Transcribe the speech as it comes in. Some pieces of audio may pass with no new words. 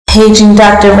Paging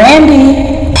Dr.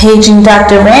 Randy. Paging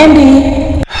Dr.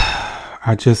 Randy.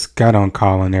 I just got on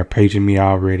call and they're paging me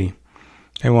already.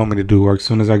 They want me to do work as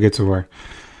soon as I get to work.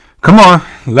 Come on,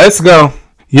 let's go.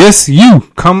 Yes, you,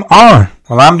 come on.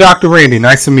 Well, I'm Dr. Randy.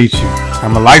 Nice to meet you.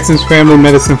 I'm a licensed family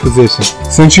medicine physician.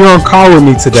 Since you're on call with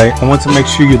me today, I want to make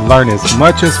sure you learn as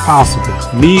much as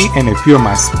possible. Me and a few of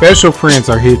my special friends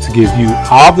are here to give you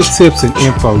all the tips and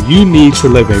info you need to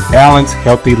live a balanced,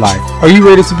 healthy life. Are you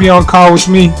ready to be on call with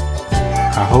me?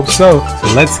 I hope so.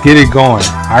 So let's get it going.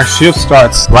 Our shift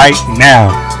starts right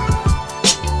now.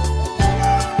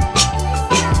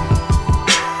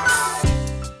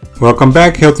 Welcome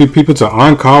back, healthy people, to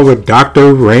On Call with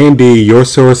Dr. Randy, your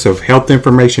source of health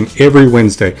information every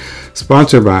Wednesday,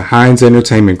 sponsored by Heinz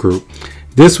Entertainment Group.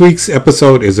 This week's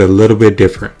episode is a little bit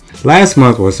different. Last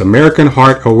month was American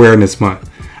Heart Awareness Month.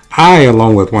 I,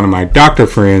 along with one of my doctor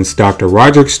friends, Dr.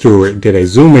 Roderick Stewart, did a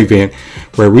Zoom event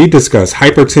where we discussed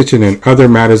hypertension and other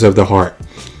matters of the heart.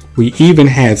 We even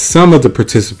had some of the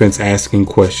participants asking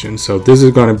questions, so this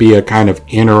is going to be a kind of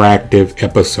interactive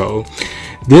episode.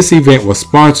 This event was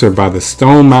sponsored by the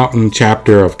Stone Mountain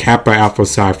chapter of Kappa Alpha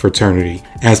Psi fraternity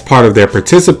as part of their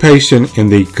participation in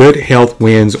the Good Health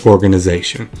Wins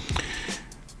organization.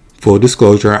 Full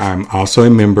disclosure, I'm also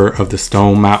a member of the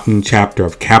Stone Mountain chapter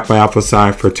of Kappa Alpha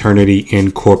Psi fraternity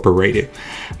incorporated.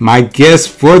 My guest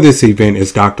for this event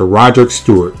is Dr. Roderick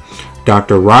Stewart.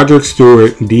 Dr. Roderick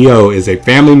Stewart, DO, is a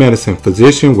family medicine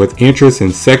physician with interest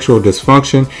in sexual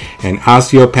dysfunction and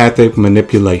osteopathic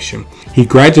manipulation. He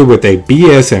graduated with a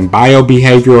BS in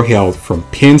Biobehavioral Health from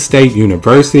Penn State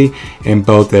University and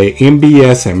both a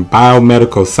MBS in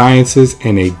Biomedical Sciences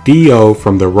and a DO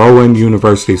from the Rowan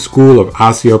University School of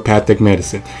Osteopathic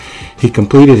Medicine. He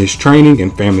completed his training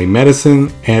in family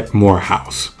medicine at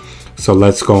Morehouse. So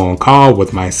let's go on call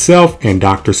with myself and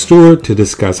Dr. Stewart to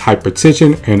discuss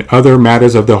hypertension and other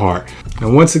matters of the heart.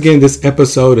 And once again, this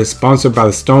episode is sponsored by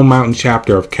the Stone Mountain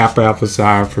chapter of Kappa Alpha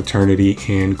Psi fraternity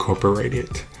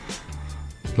incorporated.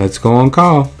 Let's go on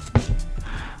call.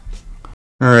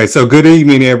 All right, so good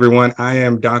evening, everyone. I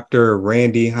am Dr.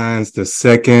 Randy Hines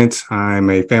II. I'm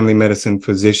a family medicine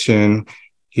physician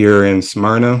here in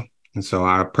Smyrna. And so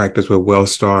I practice with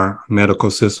Wellstar Medical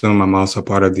System. I'm also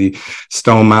part of the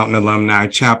Stone Mountain Alumni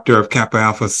chapter of Kappa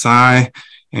Alpha Psi.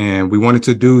 And we wanted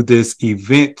to do this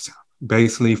event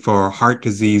basically for Heart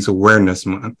Disease Awareness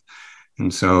Month.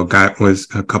 And so got with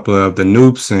a couple of the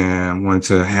noobs and wanted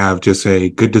to have just a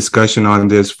good discussion on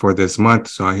this for this month.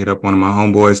 So I hit up one of my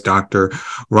homeboys, Dr.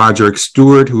 Roderick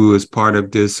Stewart, who is part of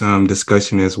this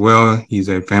discussion as well. He's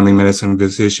a family medicine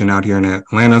physician out here in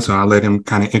Atlanta. So I'll let him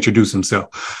kind of introduce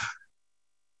himself.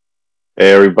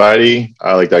 Hey, everybody.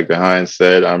 Like Dr. Hines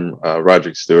said, I'm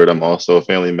Roderick Stewart. I'm also a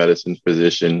family medicine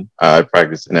physician. I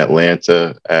practice in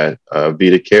Atlanta at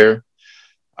VitaCare.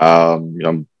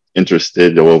 I'm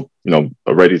interested,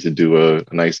 ready to do a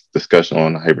nice discussion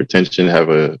on hypertension, have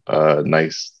a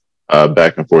nice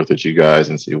back and forth with you guys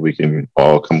and see if we can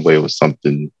all come away with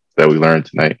something that we learned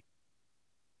tonight.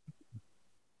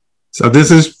 So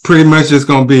this is pretty much just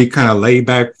going to be kind of laid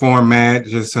back format,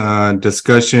 just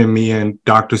discussion, me and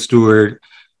Dr. Stewart.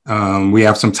 We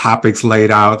have some topics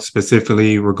laid out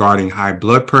specifically regarding high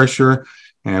blood pressure.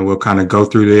 And we'll kind of go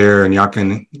through there and y'all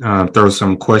can throw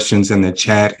some questions in the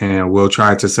chat and we'll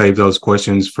try to save those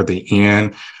questions for the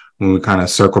end when we kind of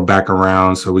circle back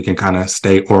around so we can kind of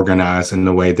stay organized in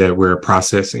the way that we're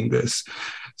processing this.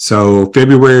 So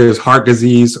February is Heart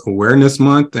Disease Awareness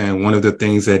Month. And one of the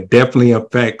things that definitely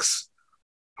affects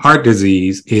heart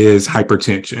disease is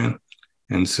hypertension.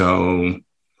 And so,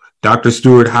 Dr.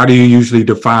 Stewart, how do you usually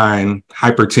define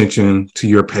hypertension to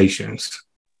your patients?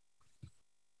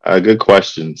 Good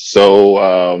question.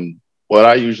 So what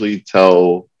I usually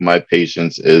tell my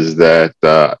patients is that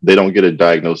they don't get a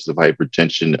diagnosis of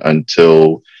hypertension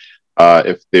until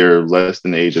if they're less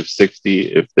than the age of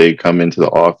 60, if they come into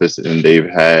the office and they've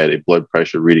had a blood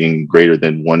pressure reading greater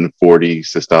than 140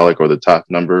 systolic or the top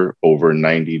number, over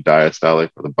 90 diastolic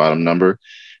or the bottom number.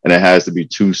 And it has to be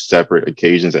two separate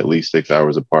occasions, at least 6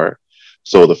 hours apart.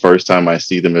 So the first time I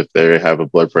see them, if they have a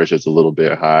blood pressure that's a little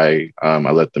bit high, I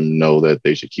let them know that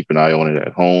they should keep an eye on it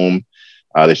at home.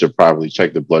 They should probably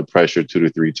check the blood pressure 2 to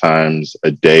 3 times a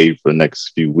day for the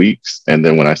next few weeks. And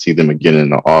then when I see them again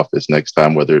in the office next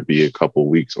time, whether it be a couple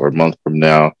weeks or a month from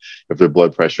now, if their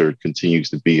blood pressure continues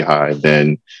to be high,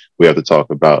 then we have to talk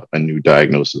about a new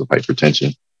diagnosis of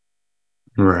hypertension.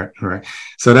 Right.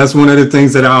 So that's one of the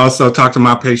things that I also talk to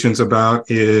my patients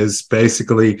about is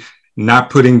basically not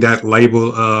putting that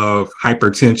label of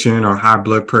hypertension or high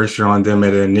blood pressure on them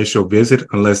at an initial visit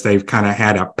unless they've kind of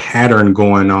had a pattern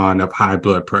going on of high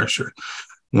blood pressure.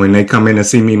 When they come in to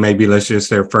see me, maybe let's just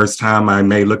their first time, I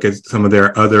may look at some of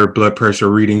their other blood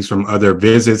pressure readings from other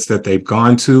visits that they've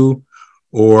gone to,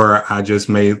 or I just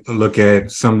may look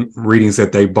at some readings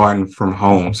that they bought from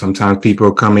home. Sometimes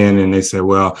people come in and they say,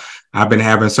 well, I've been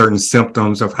having certain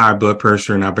symptoms of high blood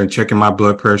pressure and I've been checking my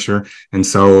blood pressure. And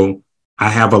so I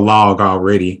have a log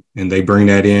already, and they bring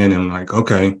that in and I'm like,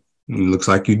 okay, it looks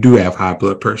like you do have high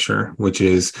blood pressure, which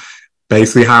is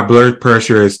basically high blood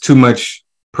pressure is too much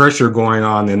pressure going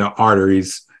on in the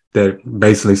arteries that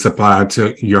basically supply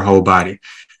to your whole body.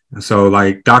 So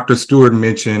like Dr. Stewart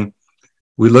mentioned,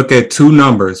 we look at two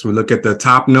numbers. We look at the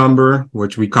top number,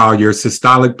 which we call your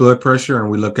systolic blood pressure, and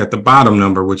we look at the bottom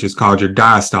number, which is called your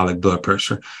diastolic blood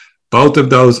pressure. Both of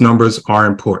those numbers are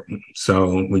important.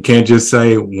 So we can't just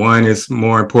say one is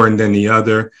more important than the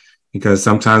other, because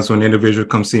sometimes when individuals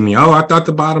come see me, oh, I thought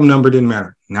the bottom number didn't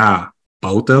matter. Nah,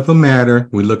 both of them matter.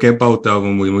 We look at both of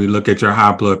them when we look at your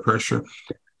high blood pressure.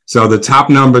 So the top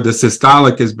number, the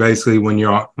systolic, is basically when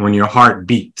your heart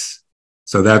beats.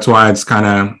 So that's why it's kind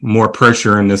of more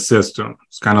pressure in the system.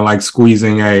 It's kind of like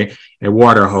squeezing a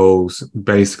water hose.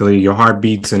 Basically, your heart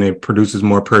beats and it produces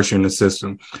more pressure in the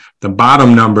system. The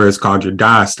bottom number is called your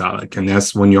diastolic, and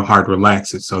that's when your heart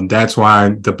relaxes. So that's why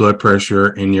the blood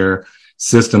pressure in your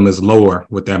system is lower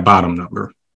with that bottom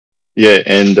number. Yeah,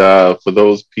 and for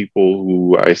those people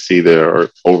who I see that are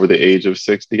over the age of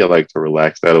 60, I like to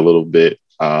relax that a little bit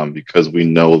because we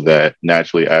know that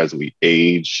naturally as we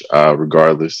age,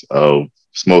 regardless of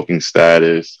smoking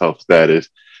status, health status,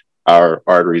 our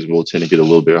arteries will tend to get a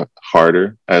little bit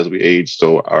harder as we age.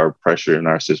 So our pressure in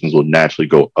our systems will naturally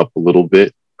go up a little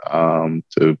bit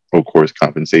to, of course,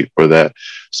 compensate for that.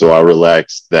 So I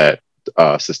relax that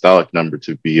systolic number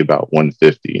to be about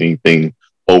 150. Anything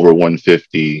over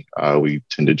 150, we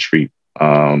tend to treat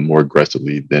more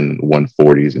aggressively than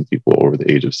 140s in people over the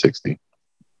age of 60.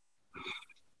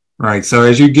 Right. So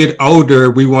as you get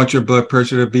older, we want your blood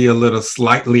pressure to be a little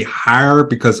slightly higher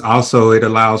because also it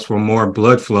allows for more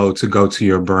blood flow to go to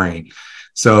your brain.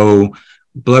 So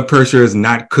blood pressure is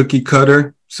not cookie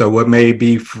cutter. So what may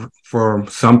be for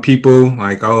some people,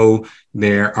 like, oh,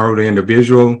 they're older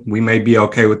individual, we may be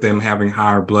okay with them having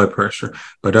higher blood pressure.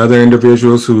 But other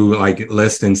individuals who like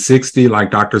less than 60, like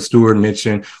Dr. Stewart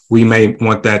mentioned, we may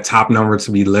want that top number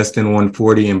to be less than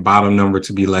 140 and bottom number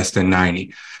to be less than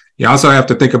 90. You also have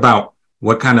to think about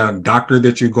what kind of doctor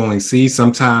that you're going to see.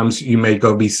 Sometimes you may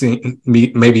be seeing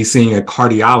a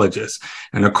cardiologist,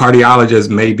 and a cardiologist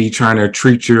may be trying to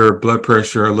treat your blood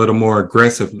pressure a little more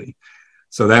aggressively.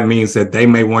 So that means that they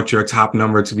may want your top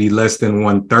number to be less than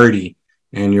 130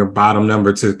 and your bottom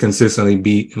number to consistently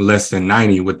be less than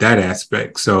 90 with that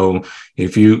aspect. So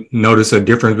if you notice a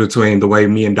difference between the way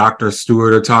me and Dr.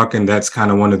 Stewart are talking, that's kind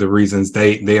of one of the reasons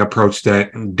they approach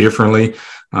that differently.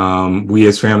 We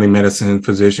as family medicine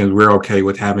physicians, we're okay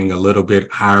with having a little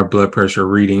bit higher blood pressure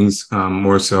readings,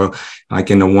 more so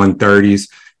like in the 130s.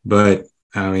 But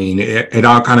I mean, it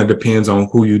all kind of depends on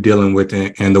who you're dealing with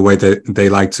and the way that they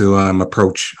like to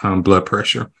approach blood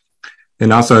pressure.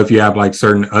 And also if you have like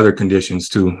certain other conditions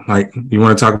too, like you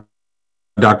want to talk about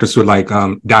doctors with like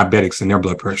diabetics and their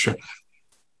blood pressure.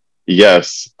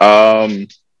 Yes. When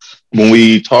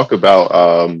we talk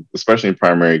about, especially in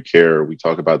primary care, we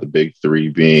talk about the big three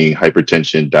being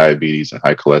hypertension, diabetes, and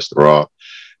high cholesterol.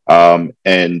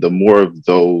 And the more of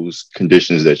those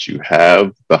conditions that you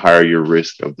have, the higher your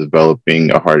risk of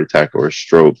developing a heart attack or a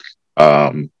stroke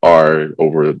are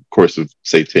over the course of,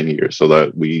 say, 10 years. So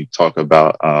that we talk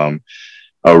about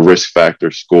a risk factor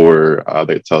score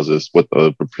that tells us what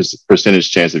the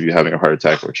percentage chance of you having a heart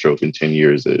attack or a stroke in 10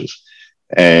 years is.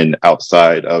 And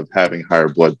outside of having higher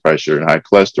blood pressure and high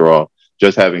cholesterol,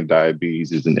 just having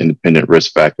diabetes is an independent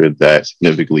risk factor that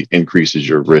significantly increases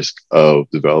your risk of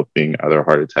developing either a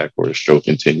heart attack or a stroke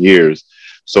in 10 years.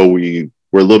 So we're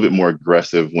a little bit more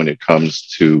aggressive when it comes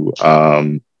to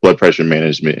blood pressure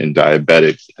management in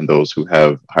diabetics and those who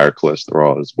have higher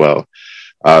cholesterol as well.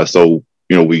 So,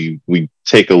 you know, we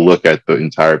take a look at the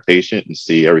entire patient and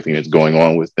see everything that's going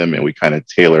on with them, and we kind of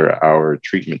tailor our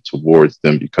treatment towards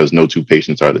them because no two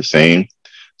patients are the same.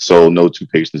 So no two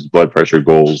patients' blood pressure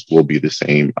goals will be the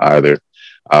same either.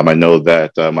 I know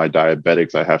that my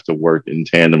diabetics, I have to work in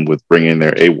tandem with bringing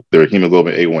their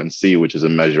hemoglobin A1C, which is a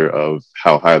measure of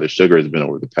how high the sugar has been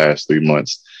over the past 3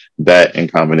 months. That in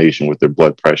combination with their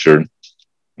blood pressure,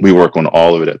 we work on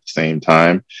all of it at the same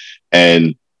time.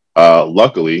 And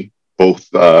luckily,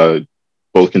 both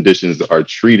conditions are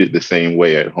treated the same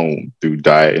way at home through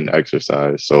diet and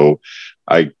exercise. So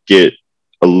I get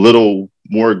a little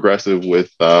more aggressive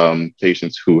with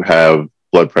patients who have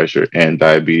blood pressure and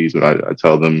diabetes. When I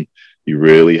tell them you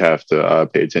really have to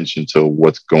pay attention to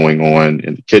what's going on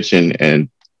in the kitchen, and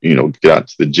get out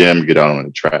to the gym, get out on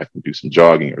the track and do some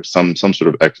jogging or some sort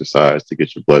of exercise to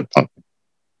get your blood pumping.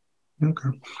 Okay.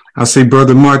 I see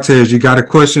Brother Martez, you got a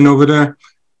question over there?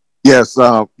 Yes.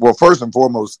 Well, first and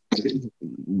foremost,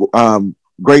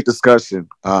 great discussion,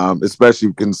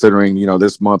 especially considering,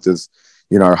 this month is,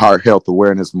 our Heart Health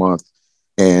Awareness Month.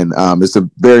 And it's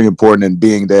very important, in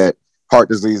being that heart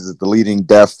disease is the leading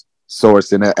death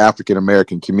source in the African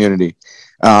American community.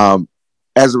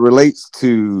 As it relates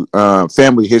to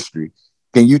family history,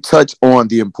 can you touch on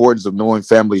the importance of knowing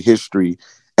family history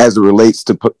as it relates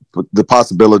to the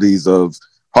possibilities of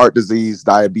heart disease,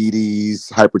 diabetes,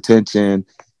 hypertension,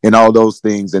 and all those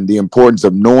things, and the importance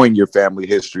of knowing your family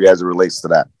history as it relates to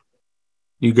that?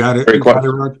 You got it. Great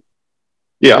question.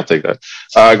 Yeah, I'll take that.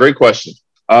 Great question.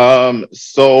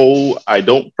 So I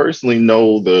don't personally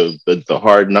know the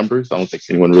hard numbers. I don't think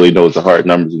anyone really knows the hard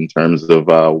numbers in terms of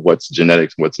what's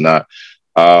genetics and what's not.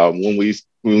 When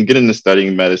we get into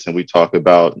studying medicine, we talk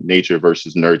about nature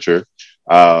versus nurture.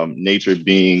 Nature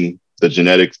being the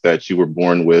genetics that you were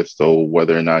born with. So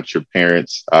whether or not your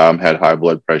parents had high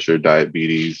blood pressure,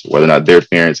 diabetes, whether or not their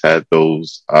parents had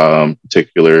those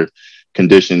particular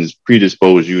conditions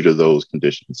predispose you to those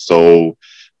conditions. So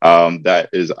that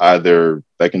is either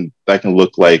that can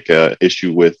look like an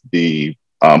issue with the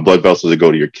blood vessels that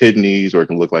go to your kidneys, or it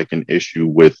can look like an issue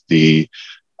with the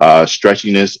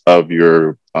stretchiness of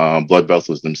your blood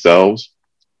vessels themselves,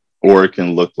 or it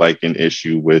can look like an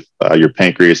issue with your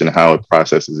pancreas and how it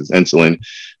processes its insulin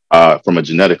from a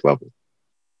genetic level.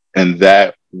 And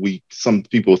that some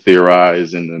people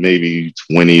theorize in the maybe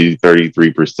 20,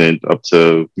 33% up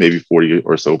to maybe 40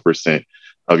 or so percent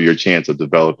of your chance of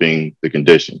developing the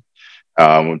condition.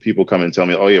 When people come and tell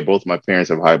me, oh yeah, both my parents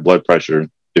have high blood pressure.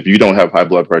 If you don't have high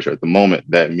blood pressure at the moment,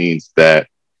 that means that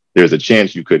there's a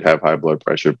chance you could have high blood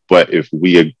pressure. But if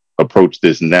we approach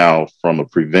this now from a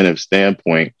preventive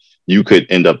standpoint, you could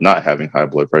end up not having high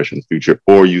blood pressure in the future,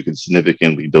 or you could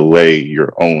significantly delay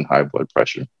your own high blood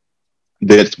pressure.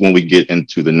 That's when we get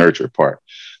into the nurture part.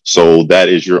 So that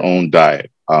is your own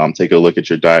diet. Take a look at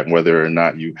your diet and whether or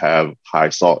not you have high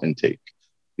salt intake,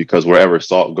 because wherever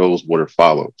salt goes, water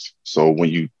follows. So when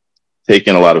you take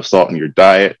in a lot of salt in your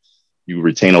diet, you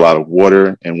retain a lot of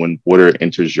water. And when water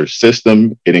enters your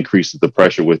system, it increases the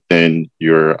pressure within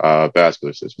your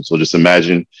vascular system. So just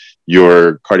imagine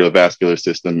your cardiovascular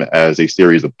system as a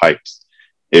series of pipes.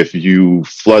 If you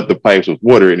flood the pipes with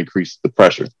water, it increases the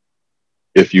pressure.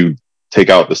 If you take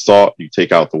out the salt, you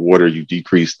take out the water, you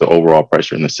decrease the overall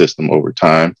pressure in the system over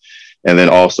time. And then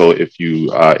also, if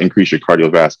you increase your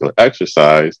cardiovascular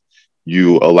exercise,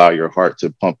 you allow your heart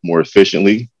to pump more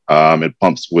efficiently. It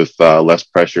pumps with less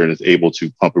pressure and is able to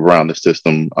pump around the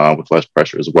system with less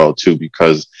pressure as well, too,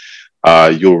 because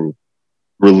you'll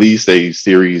release a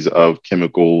series of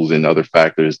chemicals and other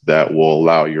factors that will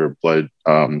allow your blood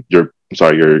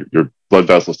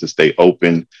vessels to stay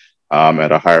open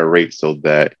at a higher rate, so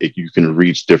that you can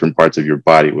reach different parts of your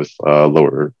body with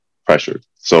lower pressure.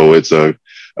 So it's a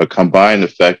combined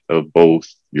effect of both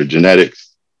your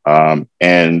genetics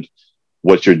and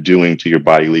what you're doing to your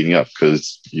body leading up,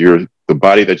 because the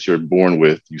body that you're born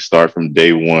with, you start from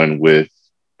day one with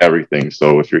everything.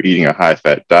 So if you're eating a high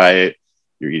fat diet,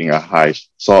 you're eating a high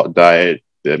salt diet,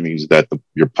 that means that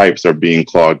your pipes are being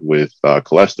clogged with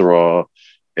cholesterol,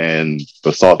 and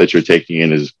the salt that you're taking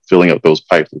in is filling up those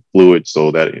pipes with fluid,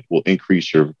 so that it will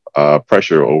increase your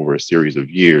pressure over a series of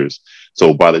years.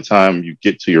 So by the time you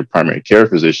get to your primary care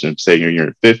physician, say you're in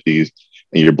your 50s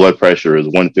and your blood pressure is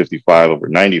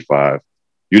 155/95,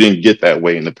 you didn't get that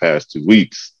way in the past 2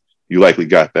 weeks. You likely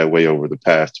got that way over the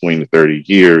past 20 to 30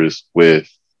 years with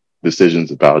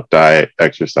decisions about diet,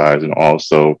 exercise, and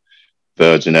also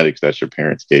the genetics that your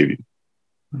parents gave you.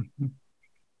 Mm-hmm.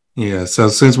 Yeah, so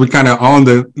since we kind of on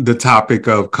the topic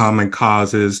of common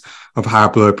causes of high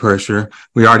blood pressure,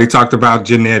 we already talked about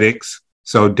genetics.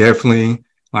 So definitely,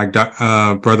 like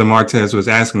Brother Martez was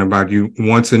asking about, you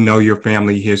want to know your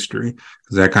family history,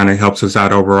 because that kind of helps us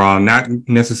out overall, not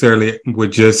necessarily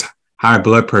with just high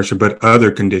blood pressure, but other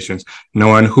conditions,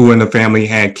 knowing who in the family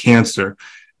had cancer,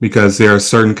 because there are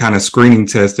certain kind of screening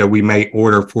tests that we may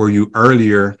order for you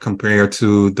earlier compared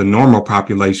to the normal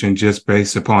population just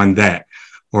based upon that,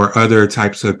 or other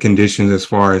types of conditions as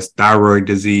far as thyroid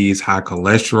disease, high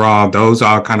cholesterol. Those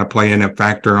all kind of play in a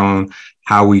factor on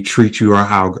how we treat you or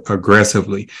how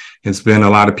aggressively. It's been a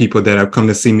lot of people that have come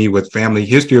to see me with family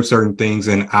history of certain things,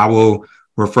 and I will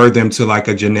refer them to like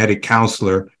a genetic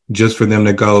counselor just for them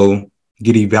to go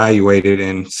get evaluated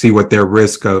and see what their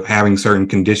risk of having certain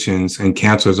conditions and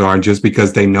cancers are, just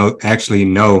because they actually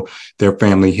know their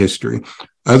family history.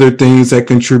 Other things that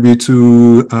contribute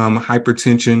to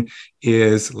hypertension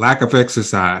is lack of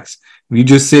exercise. If you're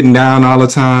just sitting down all the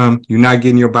time, you're not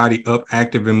getting your body up,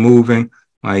 active, and moving.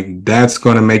 Like that's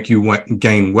going to make you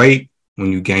gain weight.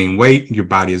 When you gain weight, your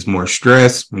body is more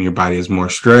stressed. When your body is more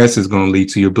stressed, it's going to lead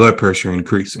to your blood pressure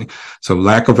increasing. So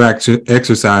lack of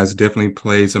exercise definitely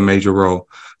plays a major role.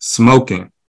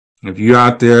 Smoking. If you're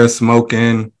out there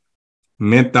smoking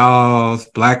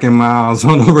menthols, Black and Milds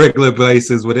on a regular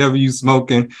basis, whatever you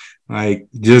smoking, like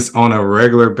just on a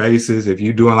regular basis, if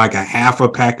you're doing like a half a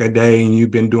pack a day and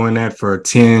you've been doing that for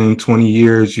 10, 20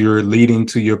 years, you're leading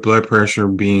to your blood pressure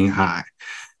being high.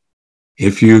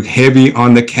 If you're heavy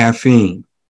on the caffeine,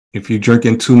 if you're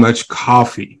drinking too much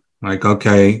coffee, like,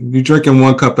 okay, you're drinking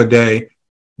 1 cup a day,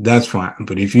 that's fine.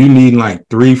 But if you need like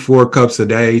 3-4 cups a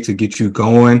day to get you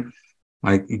going,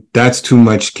 like that's too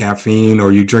much caffeine,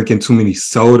 or you're drinking too many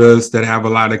sodas that have a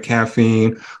lot of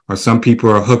caffeine, or some people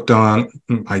are hooked on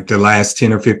like the last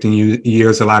 10 or 15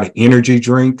 years, a lot of energy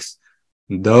drinks.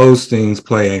 Those things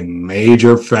play a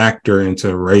major factor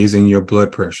into raising your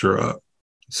blood pressure up.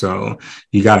 So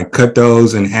you got to cut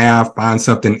those in half, find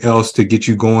something else to get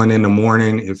you going in the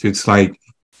morning. If it's like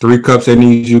 3 cups that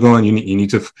needs you going, you need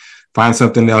to find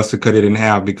something else to cut it in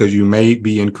half, because you may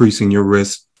be increasing your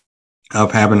risk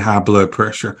of having high blood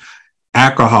pressure.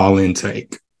 Alcohol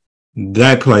intake,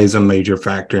 that plays a major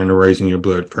factor in raising your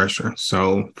blood pressure.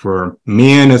 So for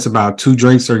men, it's about 2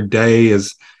 drinks a day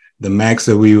is the max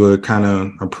that we would kind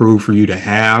of approve for you to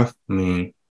have. I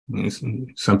mean,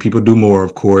 some people do more,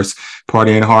 of course,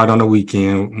 partying hard on the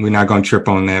weekend. We're not going to trip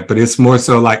on that, but it's more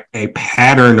so like a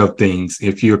pattern of things.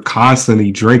 If you're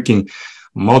constantly drinking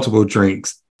multiple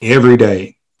drinks every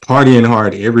day, partying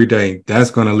hard every day,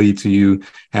 that's going to lead to you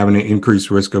having an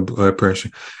increased risk of blood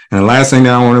pressure. And the last thing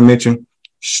that I want to mention,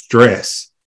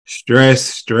 stress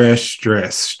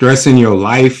in your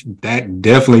life, that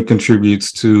definitely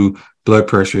contributes to blood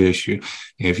pressure issue.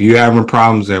 If you're having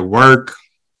problems at work,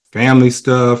 family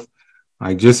stuff,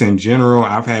 like just in general,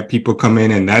 I've had people come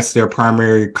in and that's their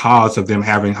primary cause of them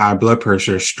having high blood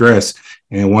pressure, stress.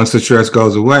 And once the stress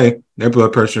goes away, their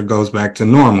blood pressure goes back to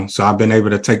normal. So I've been able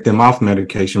to take them off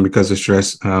medication because the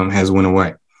stress has went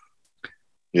away.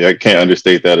 Yeah, I can't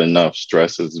understate that enough.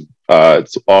 Stress is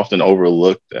it's often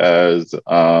overlooked as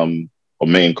a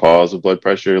main cause of blood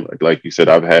pressure. Like you said,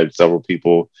 I've had several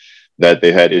people that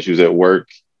they had issues at work.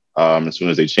 As soon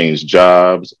as they change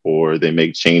jobs or they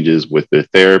make changes with their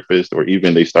therapist, or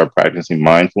even they start practicing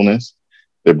mindfulness,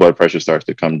 their blood pressure starts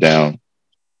to come down.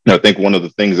 And I think one of the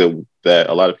things that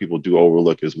a lot of people do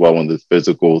overlook as well, one of the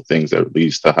physical things that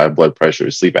leads to high blood pressure,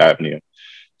 is sleep apnea.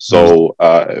 So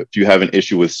if you have an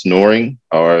issue with snoring,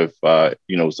 or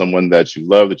if someone that you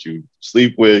love, that you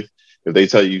sleep with, if they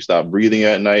tell you stop breathing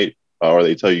at night, or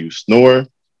they tell you snore,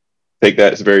 take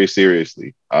that very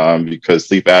seriously, because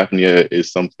sleep apnea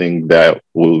is something that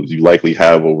you likely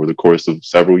have over the course of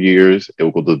several years. It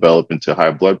will develop into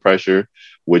high blood pressure,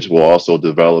 which will also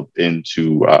develop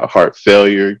into heart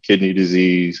failure, kidney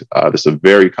disease. This is a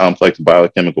very complex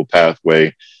biochemical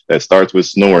pathway that starts with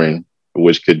snoring,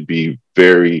 which could be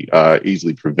very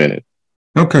easily prevented.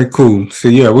 Okay, cool. So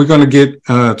yeah, we're going to get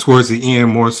towards the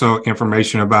end more so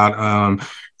information about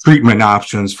treatment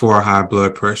options for high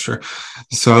blood pressure.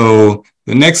 So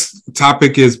the next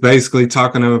topic is basically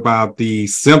talking about the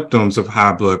symptoms of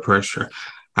high blood pressure.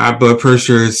 High blood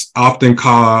pressure is often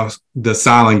called the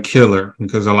silent killer,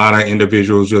 because a lot of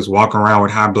individuals just walk around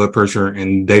with high blood pressure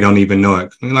and they don't even know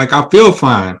it. Like, I feel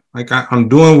fine. Like I'm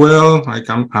doing well. Like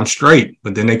I'm straight.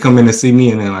 But then they come in to see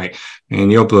me and they're like,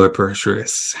 man, your blood pressure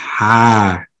is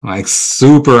high, like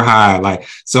super high, like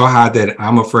so high that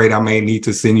I'm afraid I may need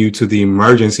to send you to the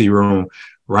emergency room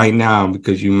right now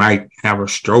because you might have a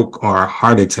stroke or a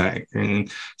heart attack. And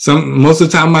most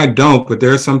of the time I don't, but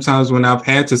there are some times when I've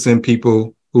had to send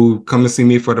people who come to see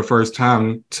me for the first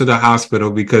time to the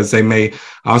hospital, because they may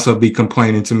also be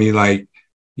complaining to me like,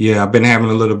 yeah, I've been having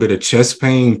a little bit of chest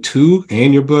pain too,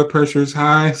 and your blood pressure is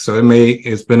high. So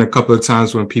it's been a couple of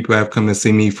times when people have come to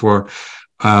see me for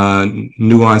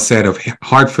new onset of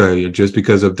heart failure just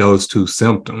because of those 2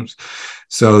 symptoms.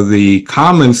 So the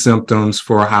common symptoms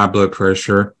for high blood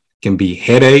pressure can be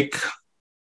headache,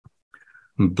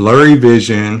 blurry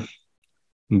vision,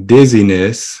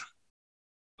 dizziness,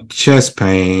 chest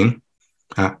pain.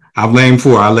 I've named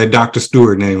 4. I'll let Dr.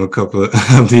 Stewart name a couple of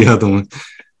the other ones.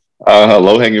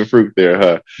 Low hanging fruit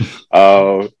there,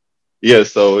 huh? Yeah,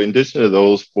 so in addition to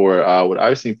those 4, what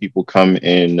I've seen people come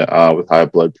in with high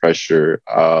blood pressure,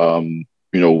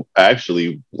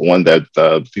 actually one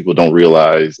that people don't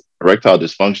realize, erectile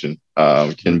dysfunction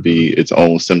can be its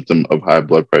own symptom of high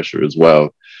blood pressure as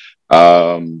well.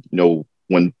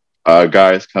 When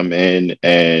guys come in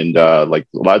and like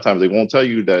a lot of times they won't tell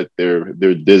you that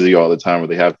they're dizzy all the time, or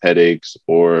they have headaches,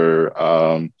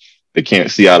 or they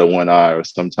can't see out of one eye, or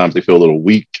sometimes they feel a little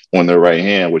weak on their right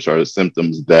hand, which are the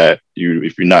symptoms that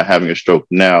if you're not having a stroke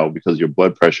now because of your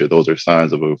blood pressure, those are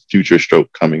signs of a future stroke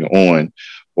coming on,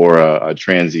 or a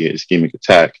transient ischemic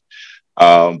attack.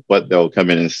 But they'll come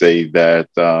in and say that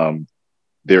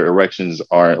their erections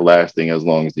aren't lasting as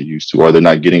long as they used to, or they're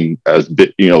not getting as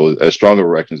strong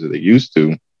erections as they used to.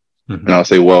 Mm-hmm. And I'll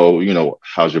say, well,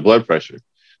 how's your blood pressure?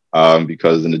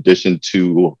 Because in addition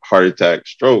to heart attack,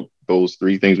 stroke, those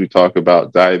three things we talk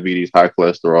about, diabetes, high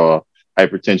cholesterol,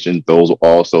 hypertension, those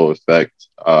also affect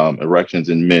erections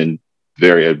in men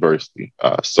very adversely.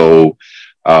 So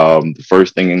the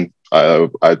first thing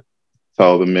I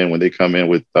tell the men when they come in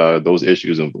with those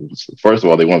issues, and first of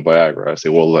all, they want Viagra. I say,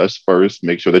 well, let's first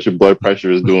make sure that your blood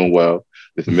pressure is doing well.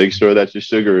 Let's make sure that your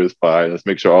sugar is fine. Let's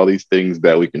make sure all these things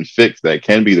that we can fix that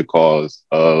can be the cause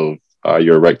of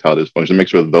your erectile dysfunction, make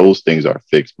sure those things are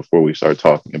fixed before we start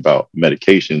talking about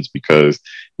medications, because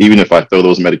even if I throw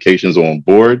those medications on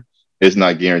board, it's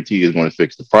not guaranteed it's going to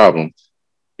fix the problem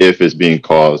if it's being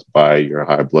caused by your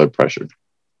high blood pressure.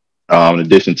 In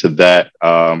addition to that,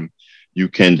 you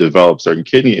can develop certain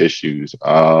kidney issues.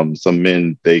 Some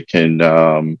men, they can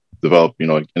develop,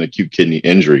 an acute kidney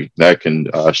injury that can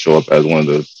show up as one of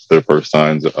the first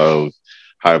signs of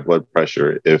high blood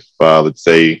pressure. If, let's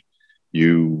say,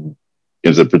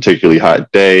 it's a particularly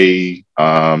hot day,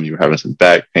 you're having some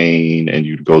back pain, and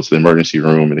you go to the emergency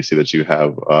room and they see that you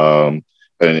have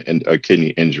a kidney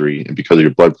injury, and because of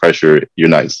your blood pressure, you're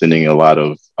not sending a lot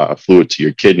of fluid to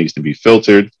your kidneys to be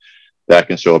filtered. That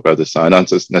can show up as a sign, not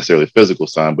just necessarily a physical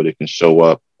sign, but it can show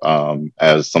up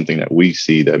as something that we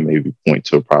see that maybe point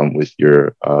to a problem with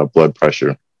your blood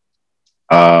pressure.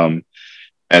 And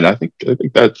I think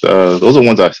that those are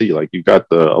ones I see. Like, you've got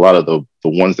a lot of the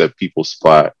ones that people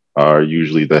spot are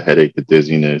usually the headache, the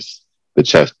dizziness, the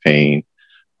chest pain.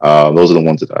 Those are the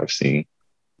ones that I've seen.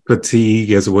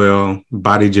 Fatigue as well.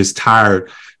 Body just tired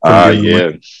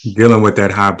dealing with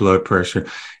that high blood pressure.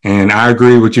 And I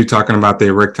agree with you talking about the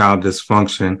erectile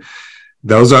dysfunction.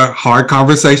 Those are hard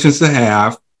conversations to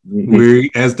have. Mm-hmm.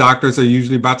 We, as doctors, are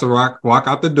usually about to walk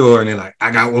out the door, and they're like, I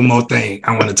got one more thing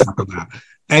I want to talk about.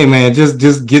 Hey man,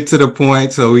 just get to the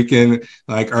point so we can,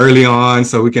 early on,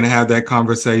 so we can have that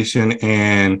conversation.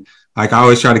 And I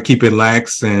always try to keep it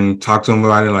lax and talk to them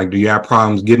about it. Do you have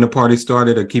problems getting a party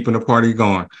started or keeping the party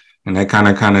going? And that kind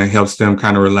of helps them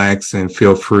relax and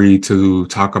feel free to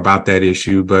talk about that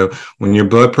issue. But when your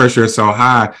blood pressure is so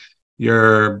high,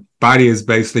 your body is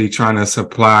basically trying to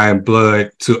supply blood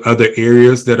to other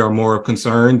areas that are more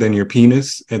concerned than your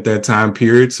penis at that time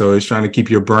period. So it's trying to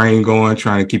keep your brain going,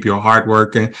 trying to keep your heart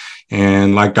working.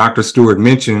 And like Dr. Stewart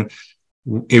mentioned,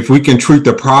 if we can treat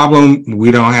the problem, we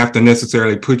don't have to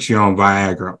necessarily put you on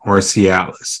Viagra or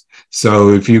Cialis. So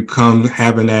if you come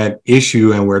having that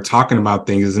issue and we're talking about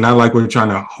things, it's not like we're trying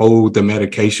to hold the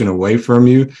medication away from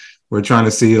you. We're trying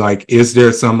to see, is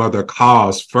there some other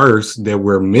cause first that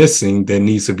we're missing that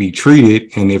needs to be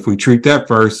treated? And if we treat that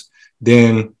first,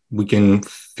 then we can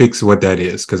fix what that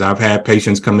is. Because I've had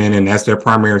patients come in and that's their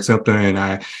primary symptom, and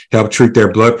I help treat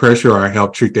their blood pressure, or I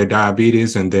help treat their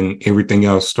diabetes, and then everything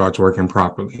else starts working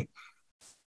properly.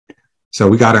 So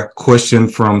we got a question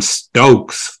from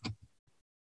Stokes.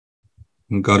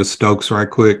 We'll go to Stokes right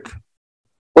quick.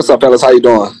 What's up, fellas? How you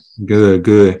doing?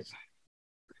 Good.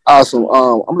 Awesome.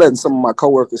 I'm letting some of my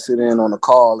coworkers sit in on the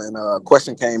call, and a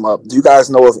question came up. Do you guys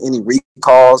know of any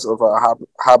recalls of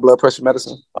high blood pressure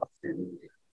medicine?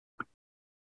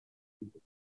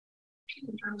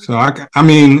 So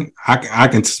I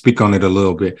can speak on it a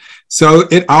little bit. So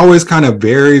it always kind of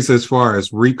varies as far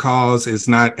as recalls. It's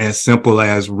not as simple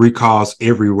as recalls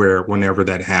everywhere whenever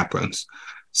that happens.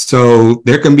 So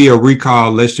there can be a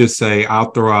recall. Let's just say,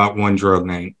 I'll throw out one drug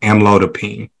name,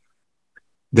 amlodipine.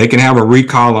 They can have a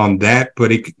recall on that,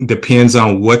 but it depends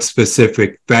on what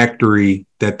specific factory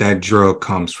that drug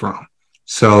comes from.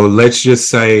 So let's just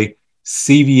say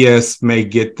CVS may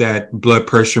get that blood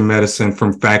pressure medicine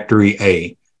from factory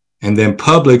A, and then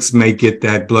Publix may get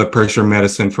that blood pressure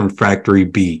medicine from factory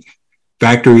B.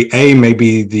 Factory A may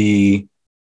be the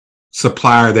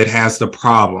supplier that has the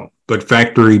problem, but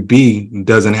factory B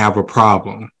doesn't have a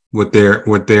problem with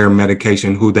their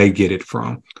medication, who they get it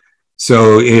from.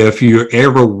 So if you're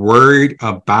ever worried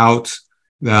about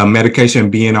the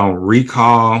medication being on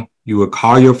recall, you would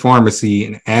call your pharmacy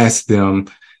and ask them,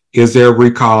 is there a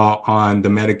recall on the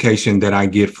medication that I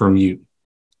get from you?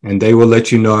 and they will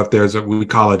let you know if we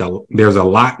call it there's a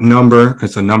lot number.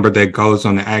 It's a number that goes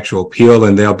on the actual pill,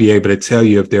 and they'll be able to tell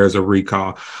you if there's a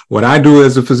recall. What I do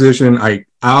as a physician,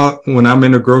 when I'm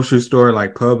in a grocery store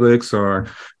like Publix or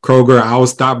Kroger, I will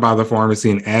stop by the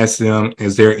pharmacy and ask them,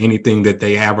 is there anything that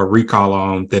they have a recall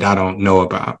on that I don't know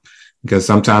about? Because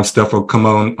sometimes stuff will come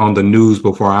on the news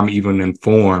before I'm even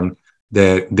informed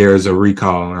that there's a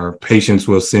recall, or patients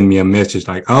will send me a message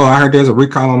like, oh, I heard there's a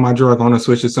recall on my drug. I want to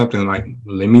switch to something. Like,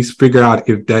 let me figure out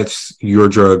if that's your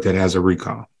drug that has a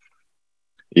recall.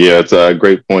 Yeah, it's a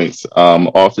great point.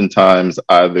 Oftentimes,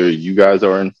 either you guys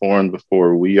are informed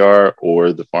before we are,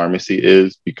 or the pharmacy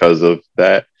is because of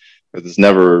that. Because it's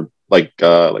never like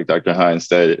Dr. Hines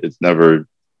said, it's never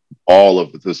all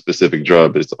of the specific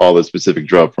drug. It's all the specific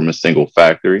drug from a single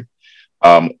factory.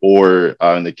 Or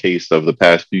in the case of the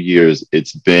past few years,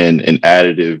 it's been an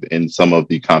additive in some of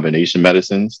the combination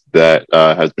medicines that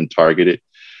has been targeted.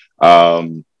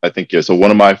 I think, yeah. So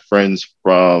one of my friends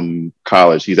from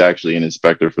college, he's actually an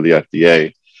inspector for the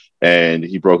FDA, and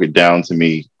he broke it down to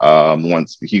me.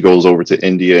 Once he goes over to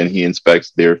India and he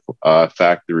inspects their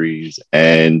factories,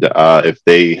 and if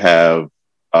they have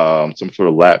some sort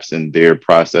of lapse in their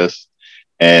process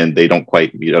and they don't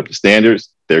quite meet up to standards,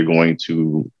 they're going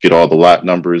to get all the lot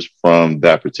numbers from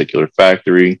that particular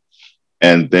factory,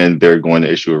 and then they're going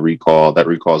to issue a recall. That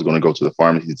recall is going to go to the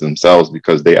pharmacies themselves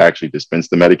because they actually dispense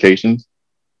the medications.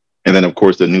 And then, of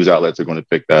course, the news outlets are going to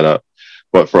pick that up.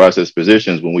 But for us as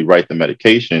physicians, when we write the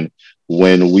medication,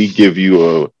 when we give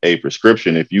you a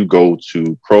prescription, if you go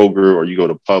to Kroger or you go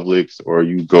to Publix or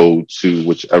you go to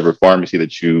whichever pharmacy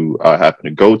that you happen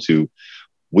to go to,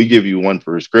 we give you one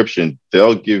prescription.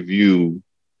 They'll give you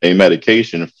a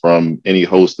medication from any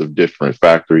host of different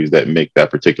factories that make that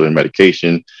particular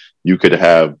medication. You could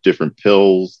have different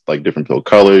pills, like different pill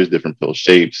colors, different pill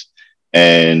shapes.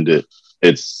 And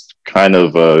it's kind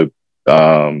of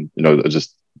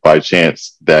just by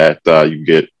chance that you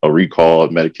get a recall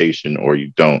of medication or you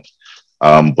don't.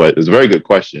 But it's a very good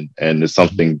question. And it's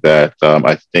something that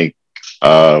I think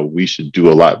we should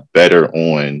do a lot better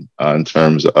on in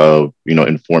terms of,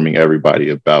 informing everybody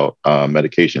about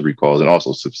medication recalls, and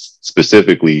also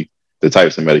specifically the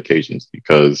types of medications,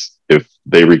 because if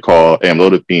they recall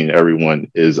amlodipine,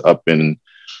 everyone is up in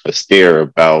a scare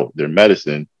about their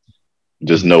medicine.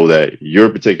 Just know that your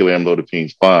particular amlodipine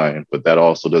is fine, but that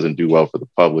also doesn't do well for the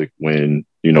public when,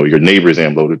 your neighbor's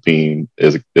amlodipine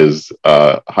is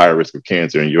higher risk of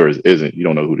cancer and yours isn't. You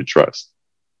don't know who to trust.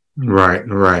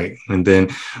 Right. And then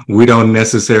we don't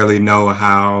necessarily know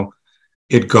how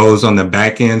it goes on the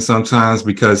back end sometimes,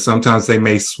 because sometimes they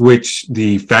may switch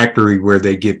the factory where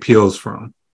they get pills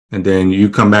from. And then you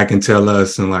come back and tell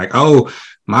us and like, oh,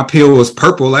 my pill was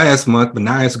purple last month, but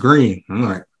now it's green. I'm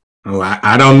like, oh,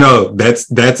 I don't know.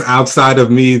 That's outside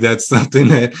of me. That's something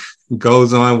that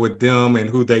goes on with them and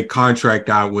who they contract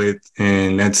out with.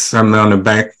 And that's something on the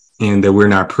back end that we're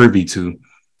not privy to.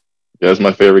 That's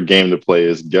my favorite game to play,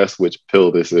 is guess which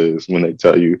pill this is, when they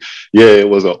tell you, yeah, it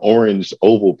was an orange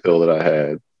oval pill that I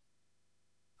had.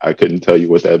 I couldn't tell you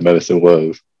what that medicine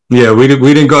was. Yeah, we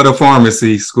didn't go to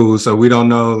pharmacy school, so we don't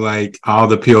know like all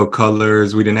the pill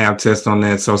colors. We didn't have tests on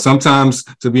that. So sometimes,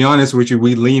 to be honest with you,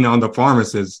 we lean on the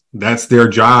pharmacists. That's their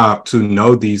job to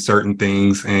know these certain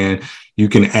things, and you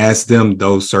can ask them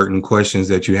those certain questions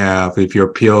that you have. If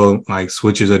your pill like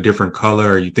switches a different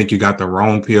color, or you think you got the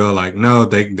wrong pill, like no,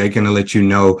 they can let you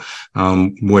know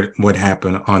what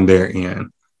happened on their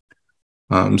end.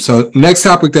 So next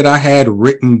topic that I had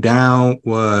written down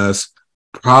was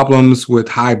problems with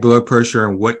high blood pressure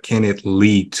and what can it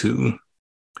lead to.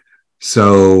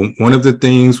 So one of the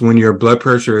things when your blood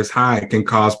pressure is high, it can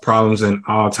cause problems in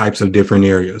all types of different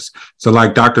areas. So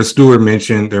like Dr. Stewart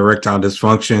mentioned, erectile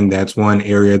dysfunction, that's one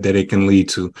area that it can lead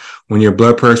to. When your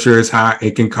blood pressure is high,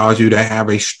 it can cause you to have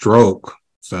a stroke.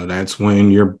 So that's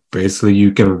when you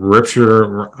can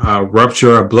rupture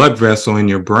a blood vessel in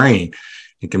your brain.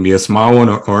 It can be a small one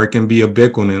or it can be a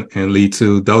big one and lead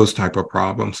to those type of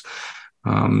problems.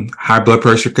 High blood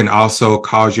pressure can also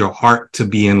cause your heart to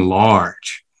be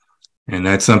enlarged. And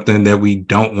that's something that we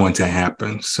don't want to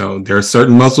happen. So there are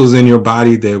certain muscles in your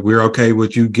body that we're okay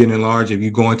with you getting enlarged. If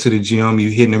you go into the gym, you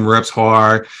hitting them reps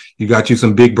hard, you got you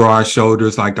some big broad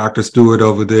shoulders like Dr. Stewart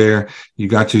over there, you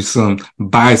got you some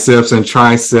biceps and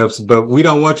triceps, but we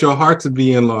don't want your heart to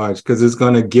be enlarged because it's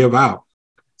going to give out.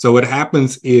 So what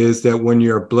happens is that when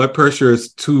your blood pressure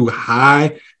is too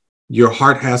high, your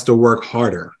heart has to work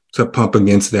harder to pump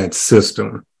against that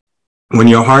system. When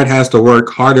your heart has to work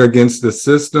harder against the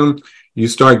system, you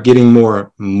start getting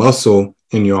more muscle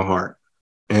in your heart.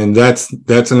 And that's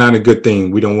not a good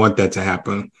thing. We don't want that to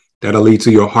happen. That'll lead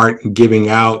to your heart giving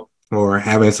out or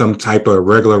having some type of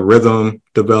regular rhythm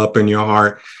develop in your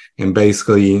heart and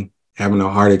basically having a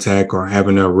heart attack or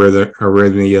having a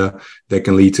arrhythmia that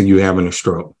can lead to you having a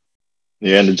stroke.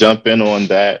 Yeah, and to jump in on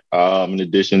that, in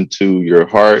addition to your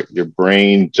heart, your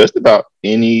brain, just about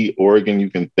any organ you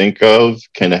can think of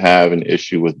can have an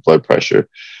issue with blood pressure.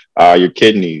 Your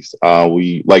kidneys,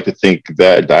 we like to think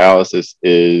that dialysis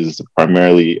is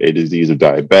primarily a disease of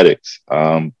diabetics,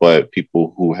 but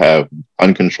people who have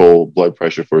uncontrolled blood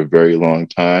pressure for a very long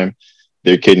time,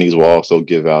 their kidneys will also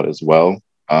give out as well.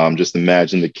 Just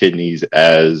imagine the kidneys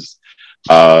as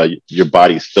your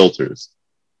body's filters.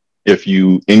 If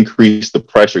you increase the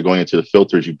pressure going into the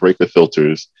filters, you break the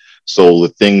filters. So the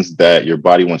things that your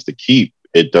body wants to keep,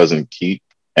 it doesn't keep.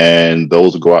 And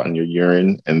those will go out in your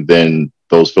urine. And then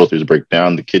those filters break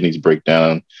down, the kidneys break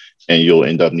down, and you'll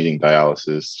end up needing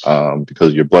dialysis because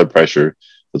of your blood pressure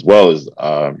as well as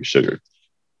your sugar.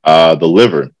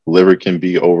 The liver can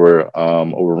be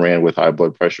overran with high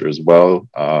blood pressure as well.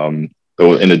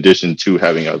 So in addition to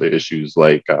having other issues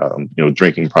like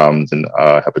drinking problems and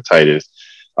hepatitis,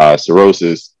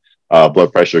 cirrhosis,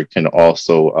 blood pressure can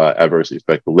also adversely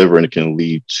affect the liver, and it can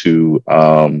lead to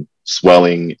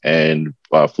swelling and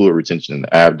fluid retention in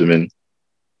the abdomen.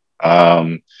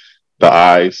 The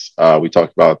eyes, we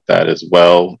talked about that as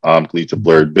well, can lead to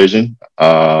blurred vision,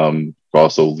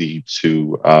 also lead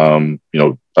to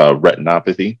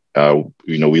retinopathy.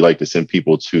 We like to send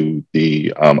people to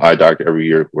the eye doctor every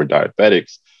year who are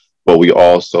diabetics, but we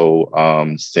also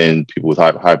send people with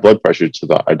high blood pressure to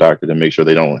the eye doctor to make sure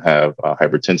they don't have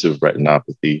hypertensive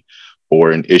retinopathy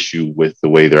or an issue with the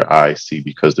way their eyes see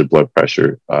because their blood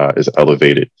pressure is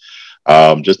elevated.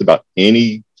 Just about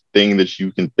anything that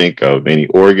you can think of, any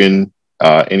organ,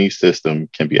 any system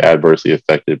can be adversely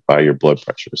affected by your blood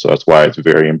pressure. So that's why it's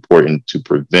very important to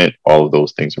prevent all of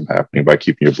those things from happening by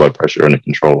keeping your blood pressure under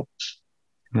control.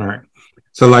 All right.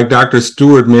 So like Dr.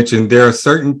 Stewart mentioned, there are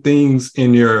certain things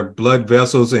in your blood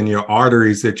vessels and your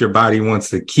arteries that your body wants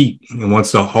to keep and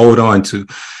wants to hold on to,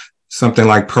 something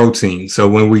like protein. So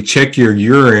when we check your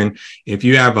urine, if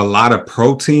you have a lot of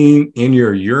protein in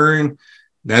your urine,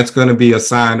 that's going to be a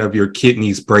sign of your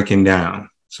kidneys breaking down.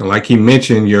 So like he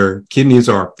mentioned, your kidneys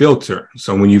are a filter.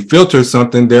 So when you filter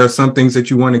something, there are some things that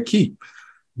you want to keep.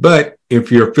 But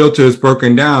if your filter is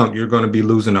broken down, you're going to be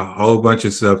losing a whole bunch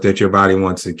of stuff that your body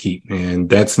wants to keep. And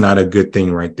that's not a good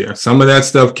thing right there. Some of that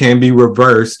stuff can be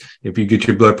reversed if you get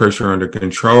your blood pressure under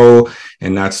control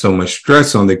and not so much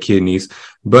stress on the kidneys.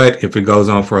 But if it goes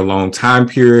on for a long time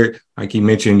period, like you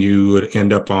mentioned, you would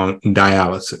end up on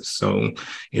dialysis. So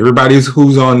everybody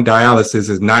who's on dialysis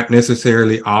is not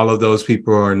necessarily all of those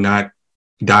people are not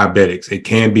diabetics. It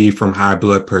can be from high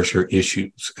blood pressure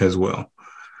issues as well.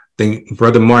 I think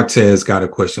Brother Martez got a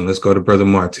question. Let's go to Brother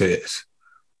Martez.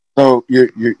 So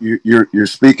you're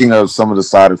speaking of some of the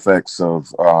side effects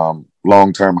of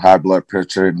long-term high blood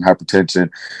pressure and hypertension,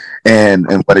 and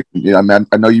what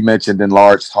I know you mentioned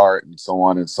enlarged heart and so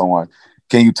on and so on.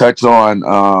 Can you touch on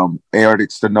aortic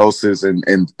stenosis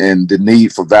and the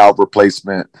need for valve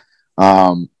replacement?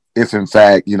 If in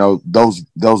fact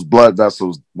those blood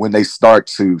vessels, when they start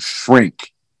to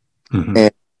shrink,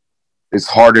 and it's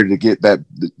harder to get that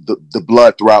the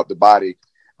blood throughout the body.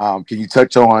 Can you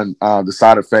touch on the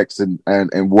side effects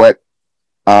and what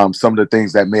some of the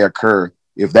things that may occur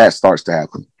if that starts to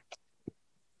happen?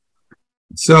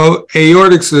 So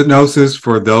aortic stenosis,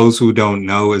 for those who don't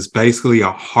know, is basically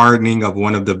a hardening of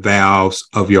one of the valves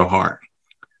of your heart.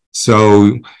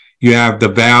 So you have the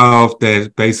valve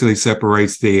that basically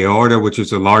separates the aorta, which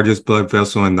is the largest blood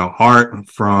vessel in the heart,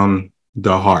 from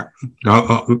the heart.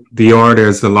 The aorta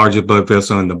is the largest blood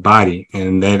vessel in the body,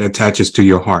 and that attaches to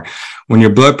your heart. When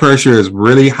your blood pressure is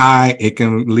really high, it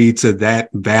can lead to that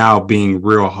valve being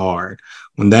real hard.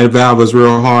 When that valve is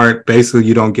real hard, basically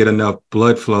you don't get enough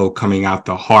blood flow coming out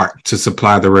the heart to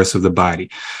supply the rest of the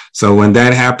body. So when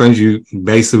that happens,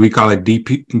 we call it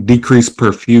decreased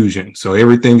perfusion. So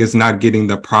everything is not getting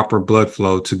the proper blood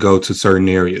flow to go to certain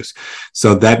areas.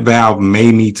 So that valve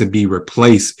may need to be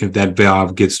replaced if that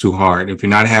valve gets too hard. If you're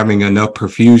not having enough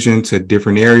perfusion to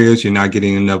different areas, you're not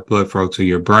getting enough blood flow to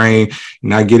your brain, you're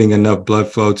not getting enough blood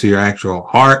flow to your actual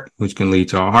heart, which can lead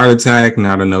to a heart attack,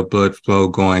 not enough blood flow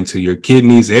going to your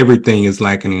kidneys. Everything is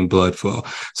lacking in blood flow.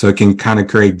 So it can kind of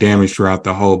create damage throughout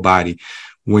the whole body.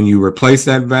 When you replace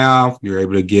that valve, you're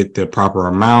able to get the proper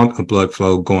amount of blood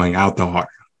flow going out the heart.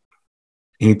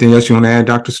 Anything else you want to add,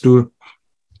 Dr. Stewart?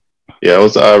 Yeah, it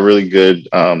was really good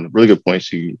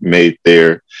points you made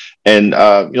there. And,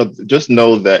 just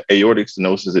know that aortic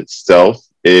stenosis itself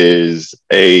is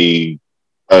it's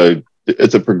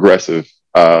a progressive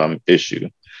issue.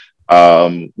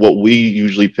 What we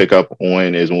usually pick up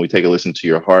on is when we take a listen to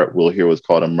your heart, we'll hear what's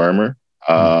called a murmur.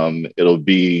 It'll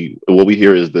be what we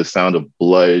hear is the sound of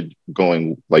blood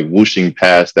going like whooshing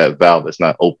past that valve that's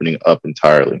not opening up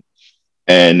entirely.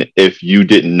 And if you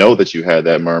didn't know that you had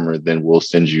that murmur, then we'll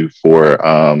send you for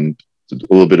a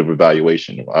little bit of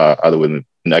evaluation, either with an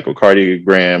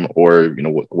echocardiogram or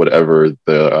whatever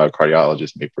the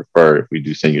cardiologist may prefer. If we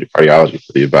do send you to cardiology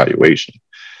for the evaluation,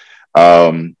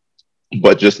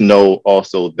 but just know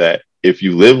also that if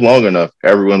you live long enough,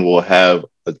 everyone will have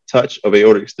a touch of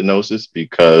aortic stenosis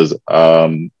because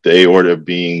the aorta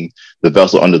being the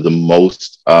vessel under the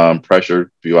most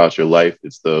pressure throughout your life,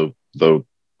 it's the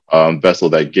vessel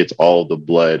that gets all the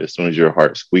blood as soon as your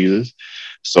heart squeezes.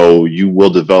 So you will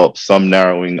develop some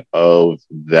narrowing of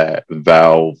that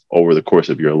valve over the course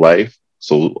of your life.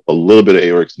 So a little bit of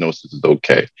aortic stenosis is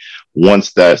okay.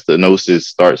 Once that stenosis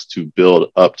starts to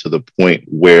build up to the point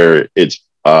where it's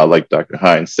like Dr.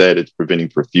 Hines said, it's preventing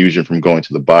perfusion from going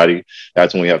to the body.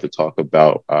 That's when we have to talk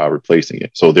about replacing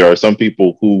it. So there are some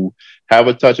people who have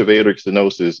a touch of aortic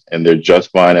stenosis and they're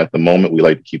just fine at the moment. We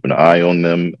like to keep an eye on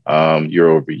them year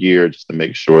over year just to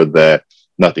make sure that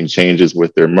nothing changes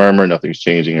with their murmur, nothing's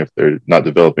changing if they're not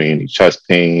developing any chest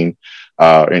pain,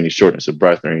 any shortness of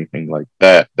breath or anything like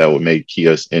that, that would make key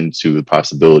us into the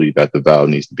possibility that the valve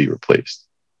needs to be replaced.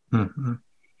 Mm-hmm.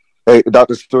 Hey,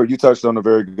 Dr. Stewart, you touched on a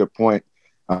very good point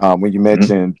when you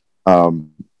mentioned, a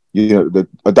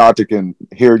doctor can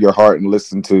hear your heart and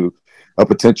listen to a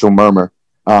potential murmur.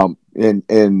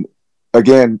 And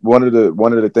again, one of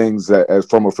the things that, as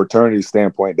from a fraternity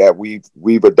standpoint, that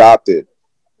we've adopted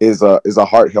is a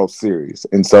heart health series,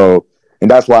 and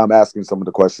that's why I'm asking some of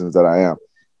the questions that I am.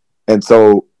 And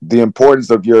so the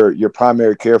importance of your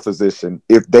primary care physician,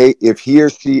 if he or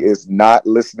she is not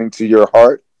listening to your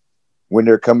heart when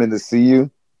they're coming to see you,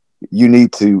 you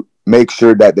need to make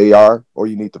sure that they are, or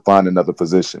you need to find another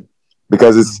physician,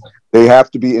 because they have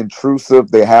to be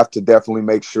intrusive. They have to definitely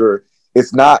make sure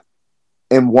it's not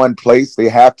in one place. They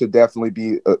have to definitely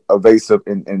be evasive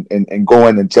and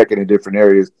going and checking in different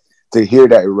areas to hear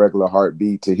that irregular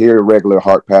heartbeat, to hear irregular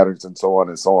heart patterns, and so on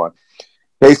and so on.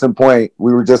 Case in point,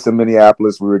 we were just in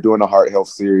Minneapolis. We were doing a heart health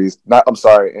series.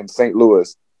 In St.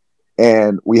 Louis.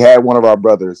 And we had one of our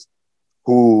brothers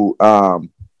who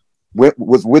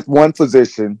was with one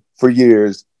physician for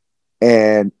years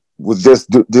and was just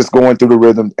going through the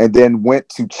rhythm, and then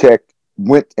went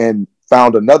and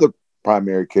found another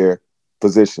primary care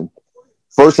physician.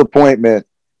 First appointment,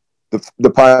 the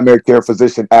primary care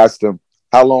physician asked him,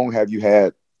 "How long have you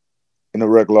had an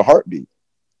irregular heartbeat?"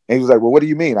 And he was like, "Well, what do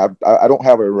you mean? I don't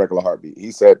have an irregular heartbeat."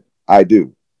 He said, "I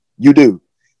do." "You do?"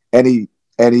 And he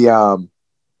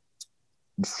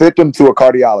sent him to a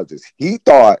cardiologist. He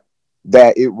thought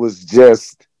that it was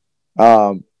just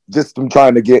them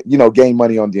trying to gain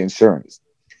money on the insurance.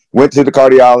 Went to the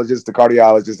cardiologist. The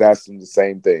cardiologist asked him the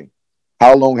same thing.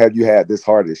 "How long have you had this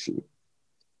heart issue?"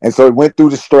 And so he went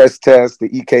through the stress test, the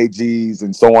EKGs,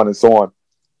 and so on and so on.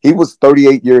 He was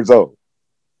 38 years old.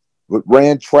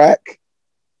 Ran track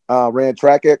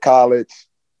at college,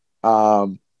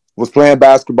 was playing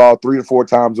basketball 3 to 4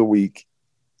 times a week.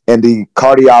 And the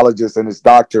cardiologist and his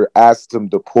doctor asked him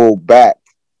to pull back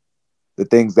the